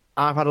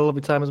 I've had a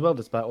lovely time as well,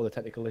 despite all the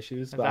technical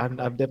issues. Exactly.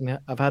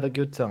 But I've had a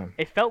good time.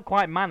 It felt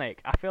quite manic.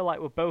 I feel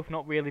like we're both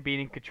not really being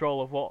in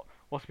control of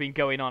what's been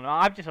going on.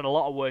 I've just had a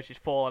lot of words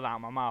just falling out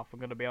of my mouth, I'm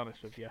going to be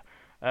honest with you.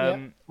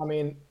 Yeah, I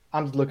mean,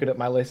 I'm just looking at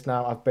my list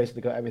now. I've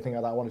basically got everything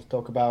that I wanted to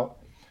talk about.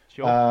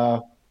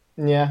 Sure.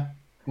 Yeah,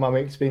 my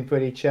week's been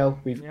pretty chill.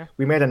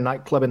 We made a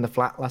nightclub in the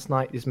flat last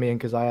night, just me and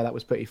Keziah. That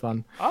was pretty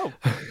fun. Oh,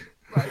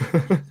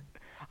 right.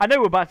 I know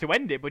we're about to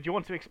end it, but do you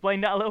want to explain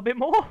that a little bit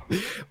more?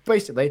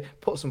 Basically,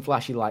 put some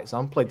flashy lights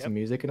on, played some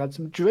music, and had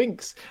some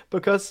drinks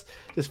because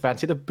just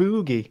fancied a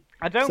boogie.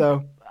 I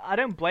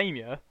don't blame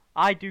you.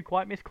 I do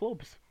quite miss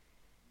clubs.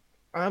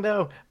 I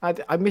know.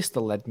 I miss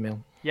the Lead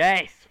Mill.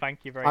 Yes,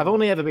 thank you very much. I've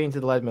only ever been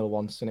to the Lead Mill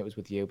once, and it was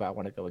with you, but I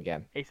want to go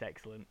again. It's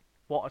excellent.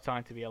 What a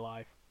time to be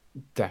alive.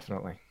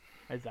 Definitely.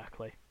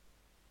 Exactly.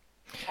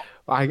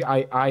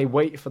 I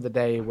wait for the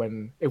day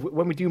when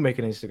we do make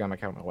an Instagram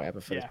account or whatever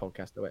for this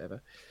podcast or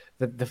whatever.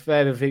 The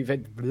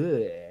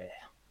very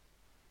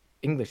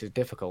English is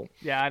difficult.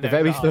 Yeah, I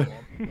know.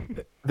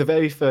 The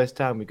very first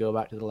time we go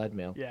back to the Lead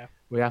Mill,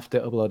 we have to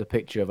upload a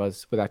picture of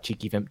us with our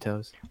cheeky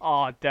Vimptos.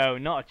 Oh, no,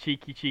 not a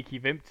cheeky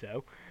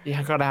Vimpto. Yeah,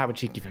 I gotta have a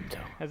cheeky Vimpto.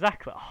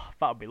 Exactly. Oh,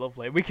 that would be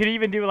lovely. We could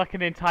even do like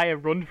an entire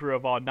run through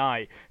of our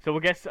night. So we'll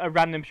get a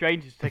random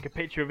stranger to take a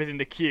picture of us in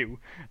the queue,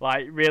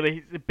 like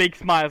really big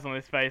smiles on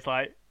his face,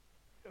 like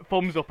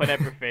thumbs up and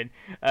everything.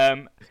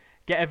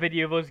 Get a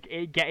video of us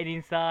getting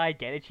inside,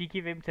 getting a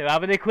cheeky Vimpto,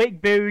 having a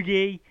quick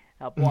boogie.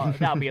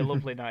 That'll be a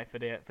lovely night for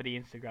the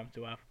Instagram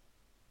to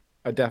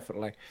have.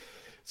 Definitely.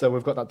 So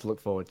we've got that to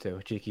look forward to,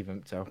 a cheeky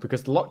Vimpto,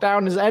 because the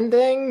lockdown is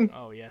ending.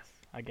 Oh yes,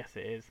 I guess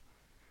it is.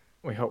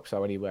 We hope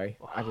so anyway.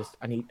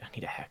 I need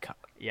a haircut.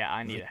 Yeah,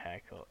 I need a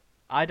haircut.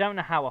 I don't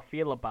know how I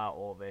feel about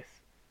all this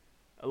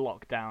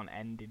lockdown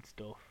ending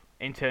stuff.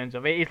 In terms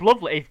of it's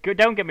lovely, it's good.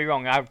 Don't get me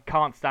wrong, I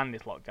can't stand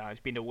this lockdown.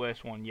 It's been the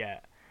worst one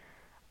yet.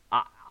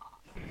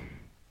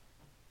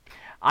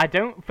 I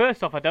don't.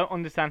 First off, I don't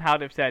understand how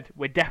they've said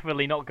we're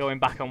definitely not going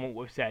back on what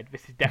we've said.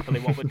 This is definitely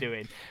what we're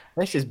doing.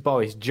 This is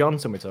Boris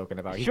Johnson we're talking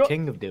about. He's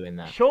king of doing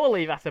that.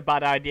 Surely that's a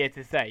bad idea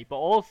to say, but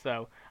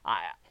also,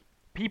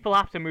 people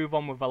have to move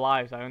on with their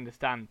lives. I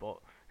understand, but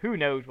who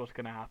knows what's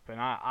going to happen?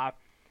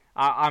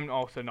 I'm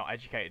also not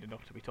educated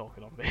enough to be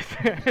talking on this.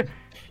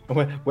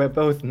 We're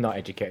both not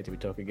educated to be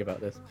talking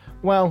about this.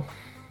 Well,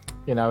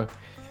 you know,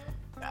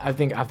 I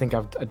think I've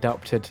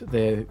adopted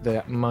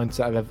the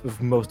mindset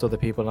of most other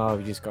people now.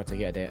 You just got to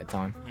get a day at a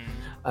time,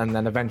 and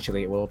then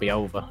eventually it will be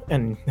over,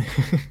 and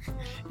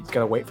it's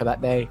gotta wait for that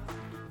day.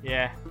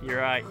 Yeah, you're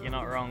right. You're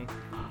not wrong.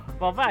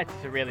 Well, that's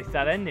a really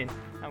sad ending.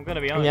 I'm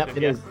gonna be honest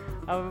with you. It is.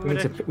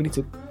 We need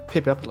to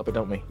pip it up a little bit,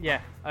 don't we?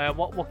 Yeah.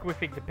 What can we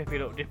think to pip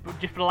it up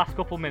just for the last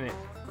couple of minutes?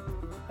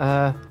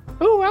 Oh,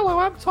 hello,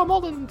 I'm Tom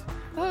Holland.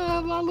 I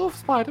love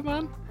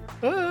Spider-Man.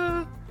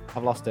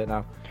 I've lost it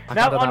now.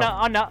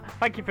 No.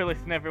 Thank you for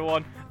listening,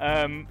 everyone.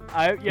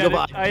 I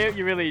hope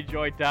you really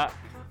enjoyed that,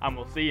 and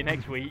we'll see you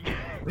next week.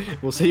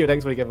 We'll see you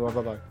next week, everyone.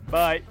 Bye-bye.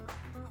 Bye.